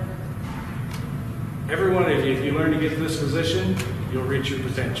femur. Every one of you, if you learn to get to this position, you'll reach your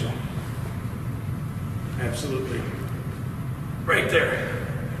potential. Absolutely. Right there.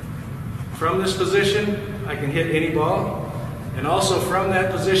 From this position, I can hit any ball. And also from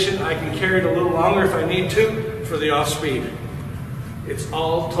that position, I can carry it a little longer if I need to for the off speed. It's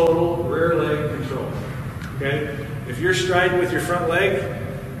all total rear leg control. Okay? If you're striding with your front leg,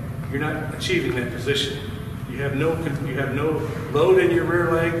 you're not achieving that position. You have no load in your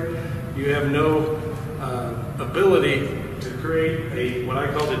rear leg. You have no ability to create what I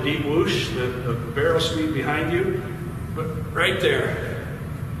call the deep whoosh, the barrel speed behind you. But right there,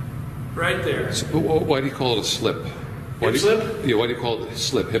 right there. So, why do you call it a slip? Hip slip? Yeah, why do you call it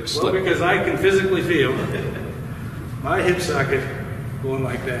slip, hip slip? Well, because I can physically feel my hip socket going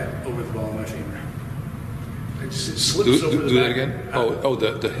like that over the ball of my femur. It slips over the do back. that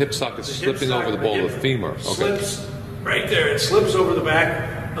again? The hip socket slipping over the ball of the femur. Okay. Slips right there. It slips over the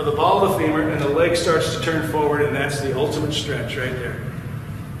back of the ball of the femur, and the leg starts to turn forward, and that's the ultimate stretch right there.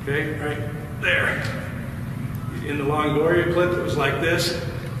 Okay, right there. In the Longoria clip, it was like this.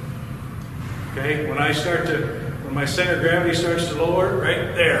 Okay, when my center of gravity starts to lower,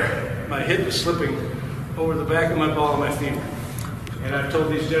 right there, my hip is slipping over the back of my ball of my femur. And I've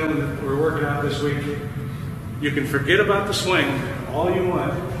told these gentlemen that we're working out this week, you can forget about the swing all you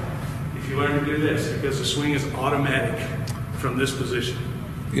want if you learn to do this, because the swing is automatic from this position.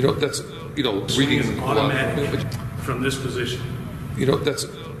 You know, that's, you know, Swing is reading a lot. automatic from this position. You know, that's,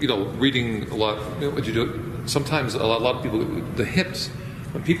 you know, reading a lot. You know, what you do, sometimes a lot of people, the hips,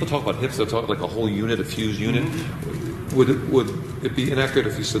 when people talk about hips, they'll talk like a whole unit, a fused unit. Would it be inaccurate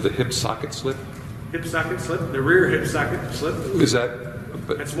if you said the hip socket slip? Hip socket slip, the rear hip socket slip. Is that?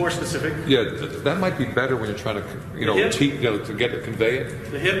 That's more specific. Yeah, that might be better when you're trying to, you know, to get it, convey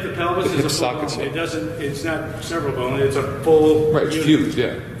it. The hip, the pelvis The is hip a full socket bone. slip. It doesn't. It's not several bone. It's a full. Right, it's unit. fused.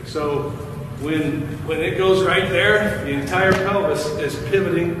 Yeah. So when it goes right there, the entire pelvis is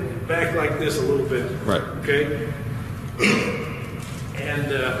pivoting back like this a little bit. Right. Okay.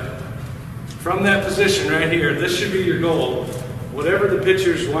 And from that position right here, this should be your goal. Whatever the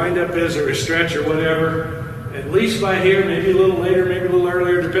pitcher's windup is, or a stretch, or whatever. At least by here, maybe a little later, maybe a little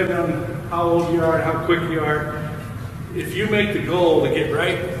earlier, depending on how old you are and how quick you are. If you make the goal to get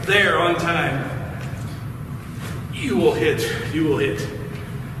right there on time, you will hit. You will hit.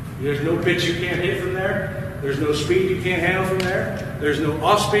 There's no pitch you can't hit from there. There's no speed you can't handle from there. There's no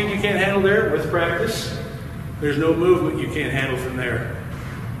off speed you can't handle there with practice. There's no movement you can't handle from there.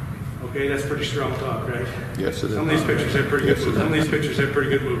 Okay, that's pretty strong talk, right? Yes, it is. Some of these pictures have pretty good movement. Some of these pictures have pretty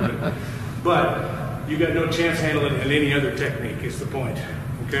good movement. But you got no chance handling it in any other technique, is the point.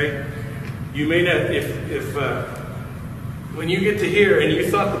 Okay? You may not, if when you get to here and you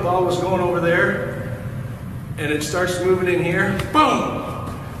thought the ball was going over there and it starts moving in here, boom!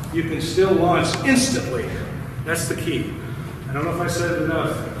 You can still launch instantly. That's the key. I don't know if I said it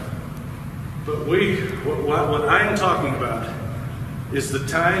enough, but what I am talking about is the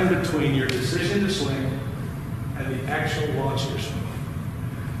time between your decision to swing and the actual launch of your swing.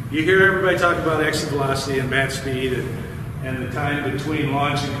 You hear everybody talk about exit velocity and bat speed and the time between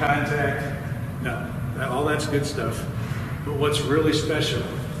launch and contact. No, all that's good stuff. But what's really special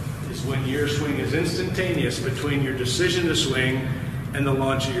is when your swing is instantaneous between your decision to swing and the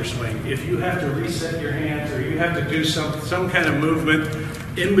launch of your swing. If you have to reset your hands or you have to do some kind of movement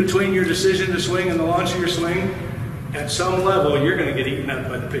in between your decision to swing and the launch of your swing, at some level you're going to get eaten up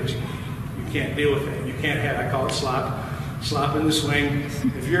by the pitching. You can't deal with it. You can't have, I call it slop. Slop in the swing.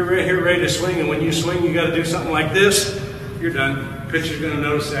 If you're ready to swing, and when you swing, you got to do something like this, you're done. Pitcher's going to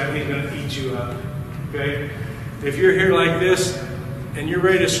notice that, and he's going to eat you up. Okay? If you're here like this, and you're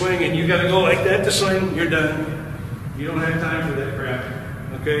ready to swing, and you got to go like that to swing, you're done. You don't have time for that crap.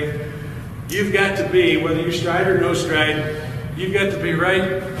 Okay? You've got to be, whether you stride or no stride, you've got to be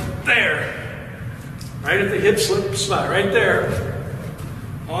right there, right at the hip slip spot, right there,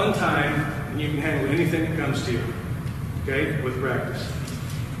 on time, and you can handle anything that comes to you. Okay, with practice.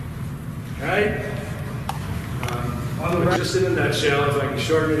 All right? On the right, just in a nutshell, if I can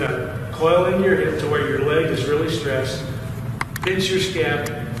shorten it up, coil in your hip to where your leg is really stressed. Pinch your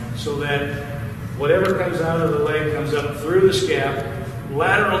scap so that whatever comes out of the leg comes up through the scap.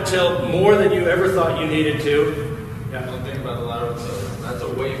 Lateral tilt more than you ever thought you needed to. Yeah, don't think about the lateral tilt. That's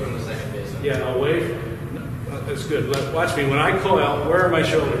away from the second baseman. Yeah, away. That's good. Watch me. When I coil, where are my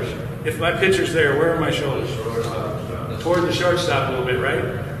shoulders? If my pitcher's there, where are my shoulders? Toward the shortstop a little bit,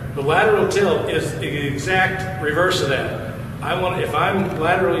 right? The lateral tilt is the exact reverse of that. If I'm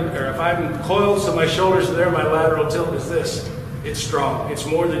laterally, or if I'm coiled so my shoulders are there, my lateral tilt is this. It's strong. It's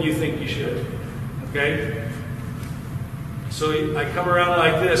more than you think you should. Okay? So I come around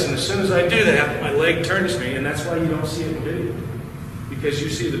like this, and as soon as I do that, my leg turns me, and that's why you don't see it in video. Because you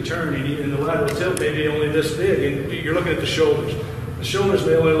see the turn, and the lateral tilt maybe only this big, and you're looking at the shoulders. The shoulders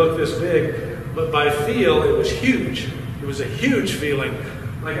may only look this big, but by feel, it was huge. It was a huge feeling,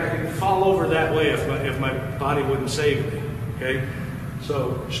 like I could fall over that way if my body wouldn't save me. Okay,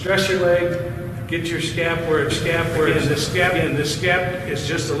 so stress your leg, get your scap where it's scap. Whereas this scap is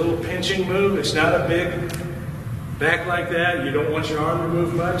just a little pinching move. It's not a big back like that. You don't want your arm to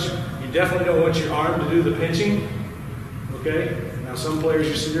move much. You definitely don't want your arm to do the pinching. Okay. Now some players,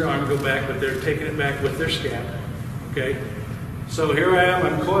 you see their arm go back, but they're taking it back with their scap. Okay. So here I am.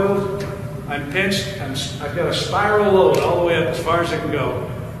 I'm coiled. I'm pinched, I've got a spiral load all the way up as far as I can go.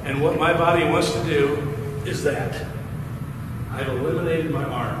 And what my body wants to do is that. I've eliminated my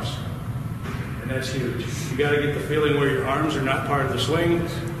arms. And that's huge. You got to get the feeling where your arms are not part of the swing,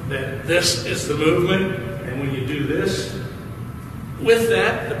 that this is the movement, and when you do this, with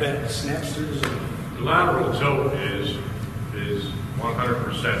that, the bat snaps through the zone. Lateral tilt is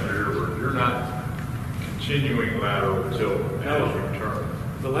 100% rearward. You're not continuing lateral tilt as you turn.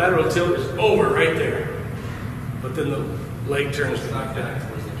 The lateral tilt is over right there, but then the leg turns It's not like back that.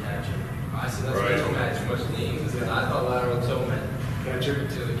 towards the catcher. I said that's Right. what you had too much knees. I thought lateral tilt meant Catcher,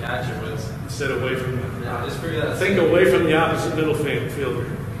 to the catcher was. instead away from the. Now just figure that. Think away from the opposite middle fielder.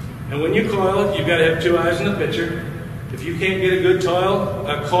 And when you coil, you've got to have two eyes in the pitcher. If you can't get a good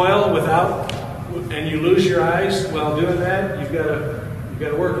coil without, and you lose your eyes while doing that, you've got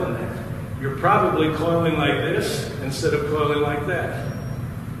to work on that. You're probably coiling like this instead of coiling like that.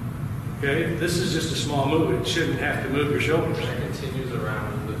 Okay, this is just a small move. It shouldn't have to move your shoulders. That continues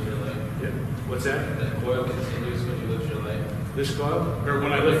around when you lift your leg. Yeah. What's that? That coil continues when you lift your leg. This coil, or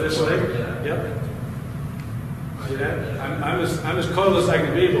when I lift this leg? Yeah. Yep. See that? I'm as coiled as I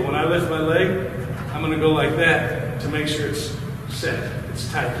can be, but when I lift my leg, I'm going to go like that to make sure it's set, it's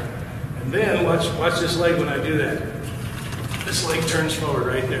tight. And then watch this leg when I do that. This leg turns forward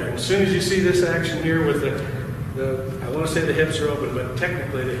right there. As soon as you see this action here with the I want to say the hips are open, but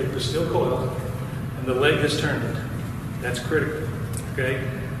technically the hip is still coiled, and the leg has turned it. That's critical, okay?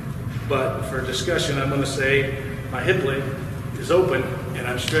 But for discussion, I'm going to say my hip leg is open, and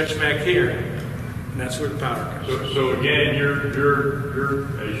I'm stretched back here, and that's where the power comes. So again, you're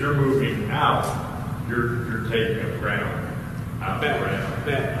as you're moving out, you're taking a ground out Back, around.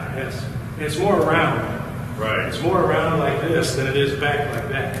 back, yes. And it's more around. Right. It's more around like this than it is back like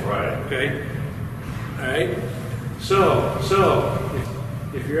that. Right. Okay? All right? So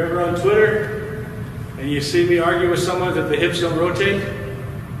if you're ever on Twitter and you see me argue with someone that the hips don't rotate,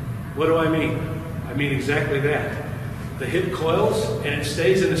 what do I mean? I mean exactly that. The hip coils and it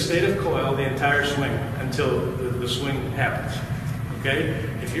stays in a state of coil the entire swing until the swing happens. Okay?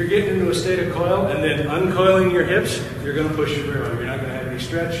 If you're getting into a state of coil and then uncoiling your hips, you're going to push your barrel. You're not going to have any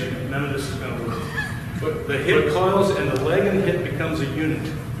stretch. None of this is going to work. But the hip coils and the leg and the hip becomes a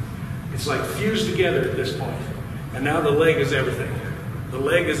unit. It's like fused together at this point. And now the leg is everything. The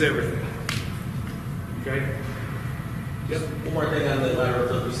leg is everything. Okay? Yep. One more thing on the lateral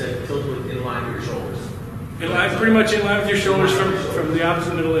tilt. You said tilt with in line with your shoulders. Pretty much in line with your shoulders from the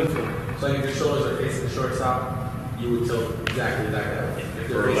opposite middle infield. So like if your shoulders are facing the shortstop, you would tilt exactly that way. If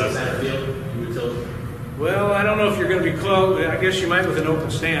they're facing center field, you would tilt. Well, I don't know if you're going to be close. I guess you might with an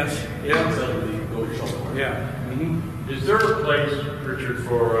open stance. Yeah. So go with your shoulder more. Yeah. Mm-hmm. Is there a place, Richard,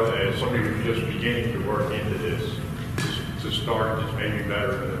 for somebody who's just beginning to work into this, to start that's maybe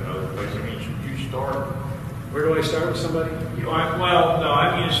better than another place? I mean, should you start? Where do I start with somebody? Well, no,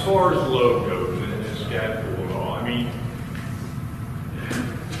 I mean, as far as load goes and scaffold and all, I mean,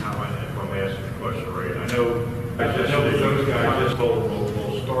 if I'm asking the question right, I know those guys just told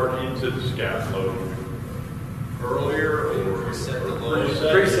will start into the scaffold earlier or Preset the load.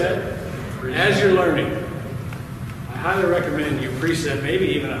 Preset. As you're learning, I highly recommend you preset maybe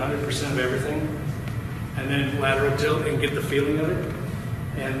even 100% of everything, and then lateral tilt and get the feeling of it,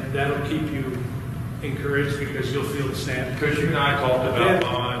 and that'll keep you encouraged because you'll feel the stand. Because you and I talked about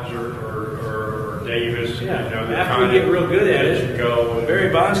Bonds or Davis. Yeah. You know, After we get real good at it, go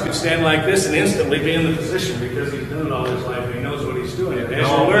Barry Bonds could stand like this and instantly be in the position because he's done it all his life and he knows what he's doing. As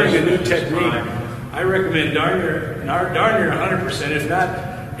you're learning a new technique, I recommend darn near 100%, if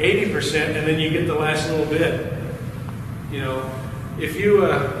not 80%, and then you get the last little bit. You know, if you,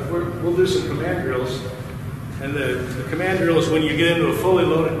 we'll do some command drills, and the command drill is when you get into a fully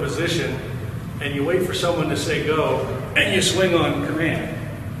loaded position and you wait for someone to say go, and you swing on command.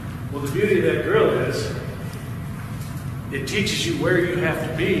 Well, the beauty of that drill is it teaches you where you have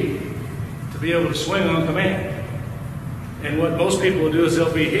to be able to swing on command. And what most people will do is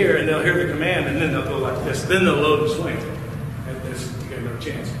they'll be here and they'll hear the command and then they'll go like this. Then they'll load and swing. And you got no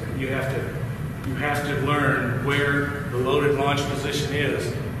chance. You have to learn where the loaded launch position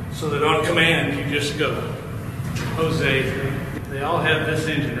is so that on command you just go. Jose, they all have this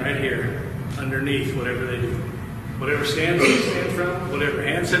engine right here underneath whatever they do. Whatever stand they stand from, whatever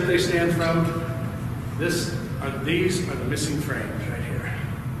handset they stand from, these are the missing frames right here.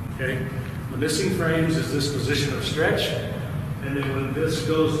 Okay? The missing frames is this position of stretch, and then when this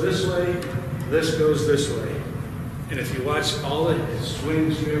goes this way, this goes this way. And if you watch all the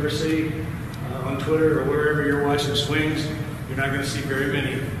swings you ever see on Twitter or wherever you're watching swings, you're not going to see very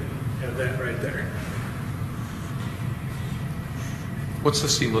many of that right there. What's the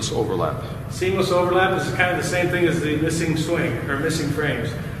seamless overlap? Seamless overlap is kind of the same thing as the missing swing or missing frames.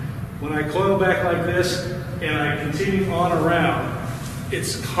 When I coil back like this and I continue on around,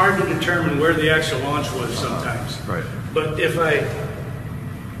 it's hard to determine where the actual launch was sometimes. Right. But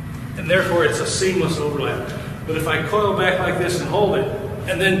and therefore it's a seamless overlap. But if I coil back like this and hold it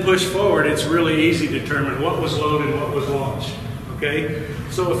and then push forward, it's really easy to determine what was load and what was launch. Okay,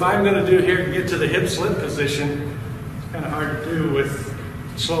 so if I'm going to do here, get to the hip slip position, it's kind of hard to do with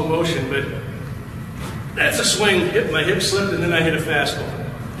slow motion, but that's a swing, hit my hip slip, and then I hit a fastball.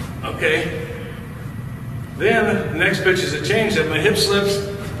 Okay, then the next pitch is a changeup, my hip slips,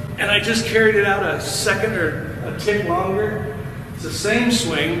 and I just carried it out a second or a tick longer. It's the same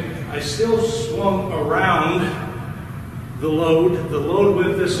swing. I still swung around the load. The load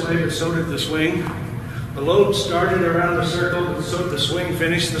went this way, but so did the swing. The load started around the circle, but so did the swing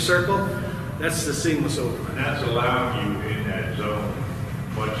finished the circle. That's the seamless override. And that's allowing you in that zone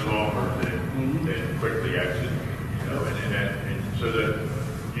much longer than quickly exit, you know, and so that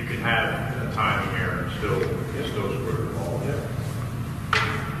you can have a timing error and still square the ball.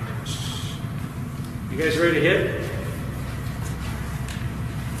 You guys ready to hit?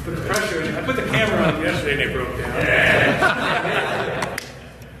 Put the pressure in. I put the camera on yesterday and it broke down. Yeah.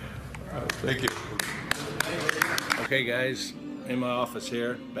 All right, thank you. Okay, guys, in my office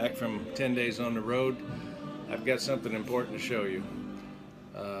here, back from 10 days on the road, I've got something important to show you.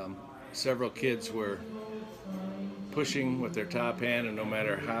 Several kids were pushing with their top hand, and no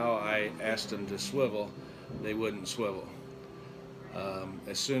matter how I asked them to swivel, they wouldn't swivel.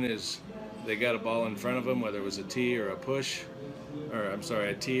 As soon as they got a ball in front of them, whether it was a tee or a push, or I'm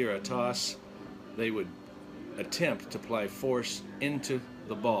sorry, a tee or a toss, they would attempt to apply force into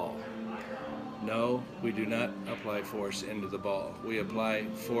the ball. No, we do not apply force into the ball. We apply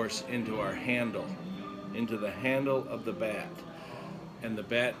force into our handle, into the handle of the bat. And the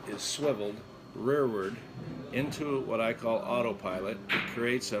bat is swiveled rearward into what I call autopilot. It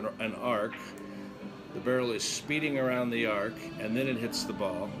creates an arc. The barrel is speeding around the arc, and then it hits the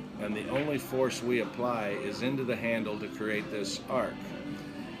ball. And the only force we apply is into the handle to create this arc.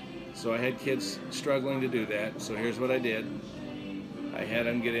 So I had kids struggling to do that, so here's what I did. I had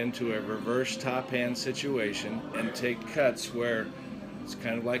them get into a reverse top hand situation and take cuts where it's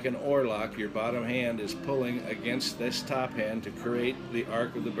kind of like an oarlock. Your bottom hand is pulling against this top hand to create the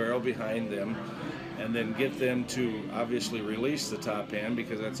arc of the barrel behind them, and then get them to obviously release the top hand,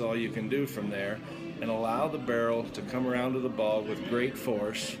 because that's all you can do from there, and allow the barrel to come around to the ball with great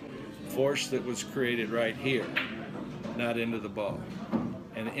force that was created right here, not into the ball.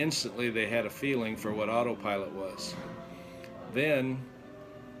 And instantly they had a feeling for what autopilot was. Then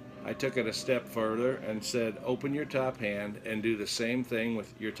I took it a step further and said, open your top hand and do the same thing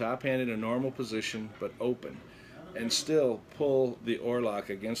with your top hand in a normal position, but open, and still pull the oarlock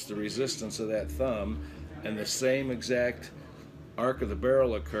against the resistance of that thumb, and the same exact arc of the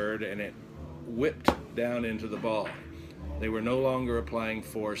barrel occurred, and it whipped down into the ball. They were no longer applying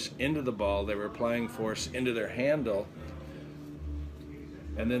force into the ball, they were applying force into their handle,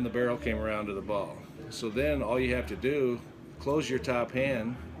 and then the barrel came around to the ball. So then all you have to do, close your top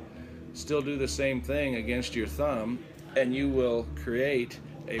hand, still do the same thing against your thumb, and you will create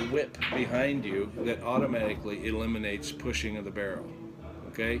a whip behind you that automatically eliminates pushing of the barrel.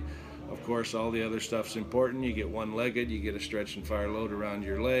 Okay? Of course, all the other stuff's important. You get one-legged, you get a stretch and fire load around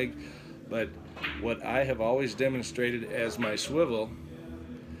your leg, but what I have always demonstrated as my swivel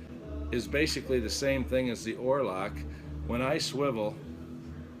is basically the same thing as the oarlock. When I swivel,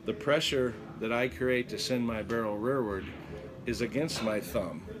 the pressure that I create to send my barrel rearward is against my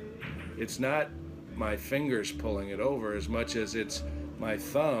thumb. It's not my fingers pulling it over as much as it's my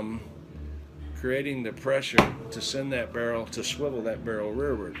thumb creating the pressure to send that barrel, to swivel that barrel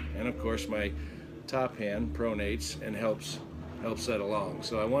rearward. And of course my top hand pronates and helps that along.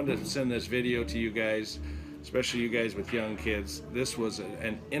 So I wanted to send this video to you guys, especially you guys with young kids. This was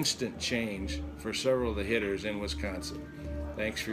an instant change for several of the hitters in Wisconsin. Thanks for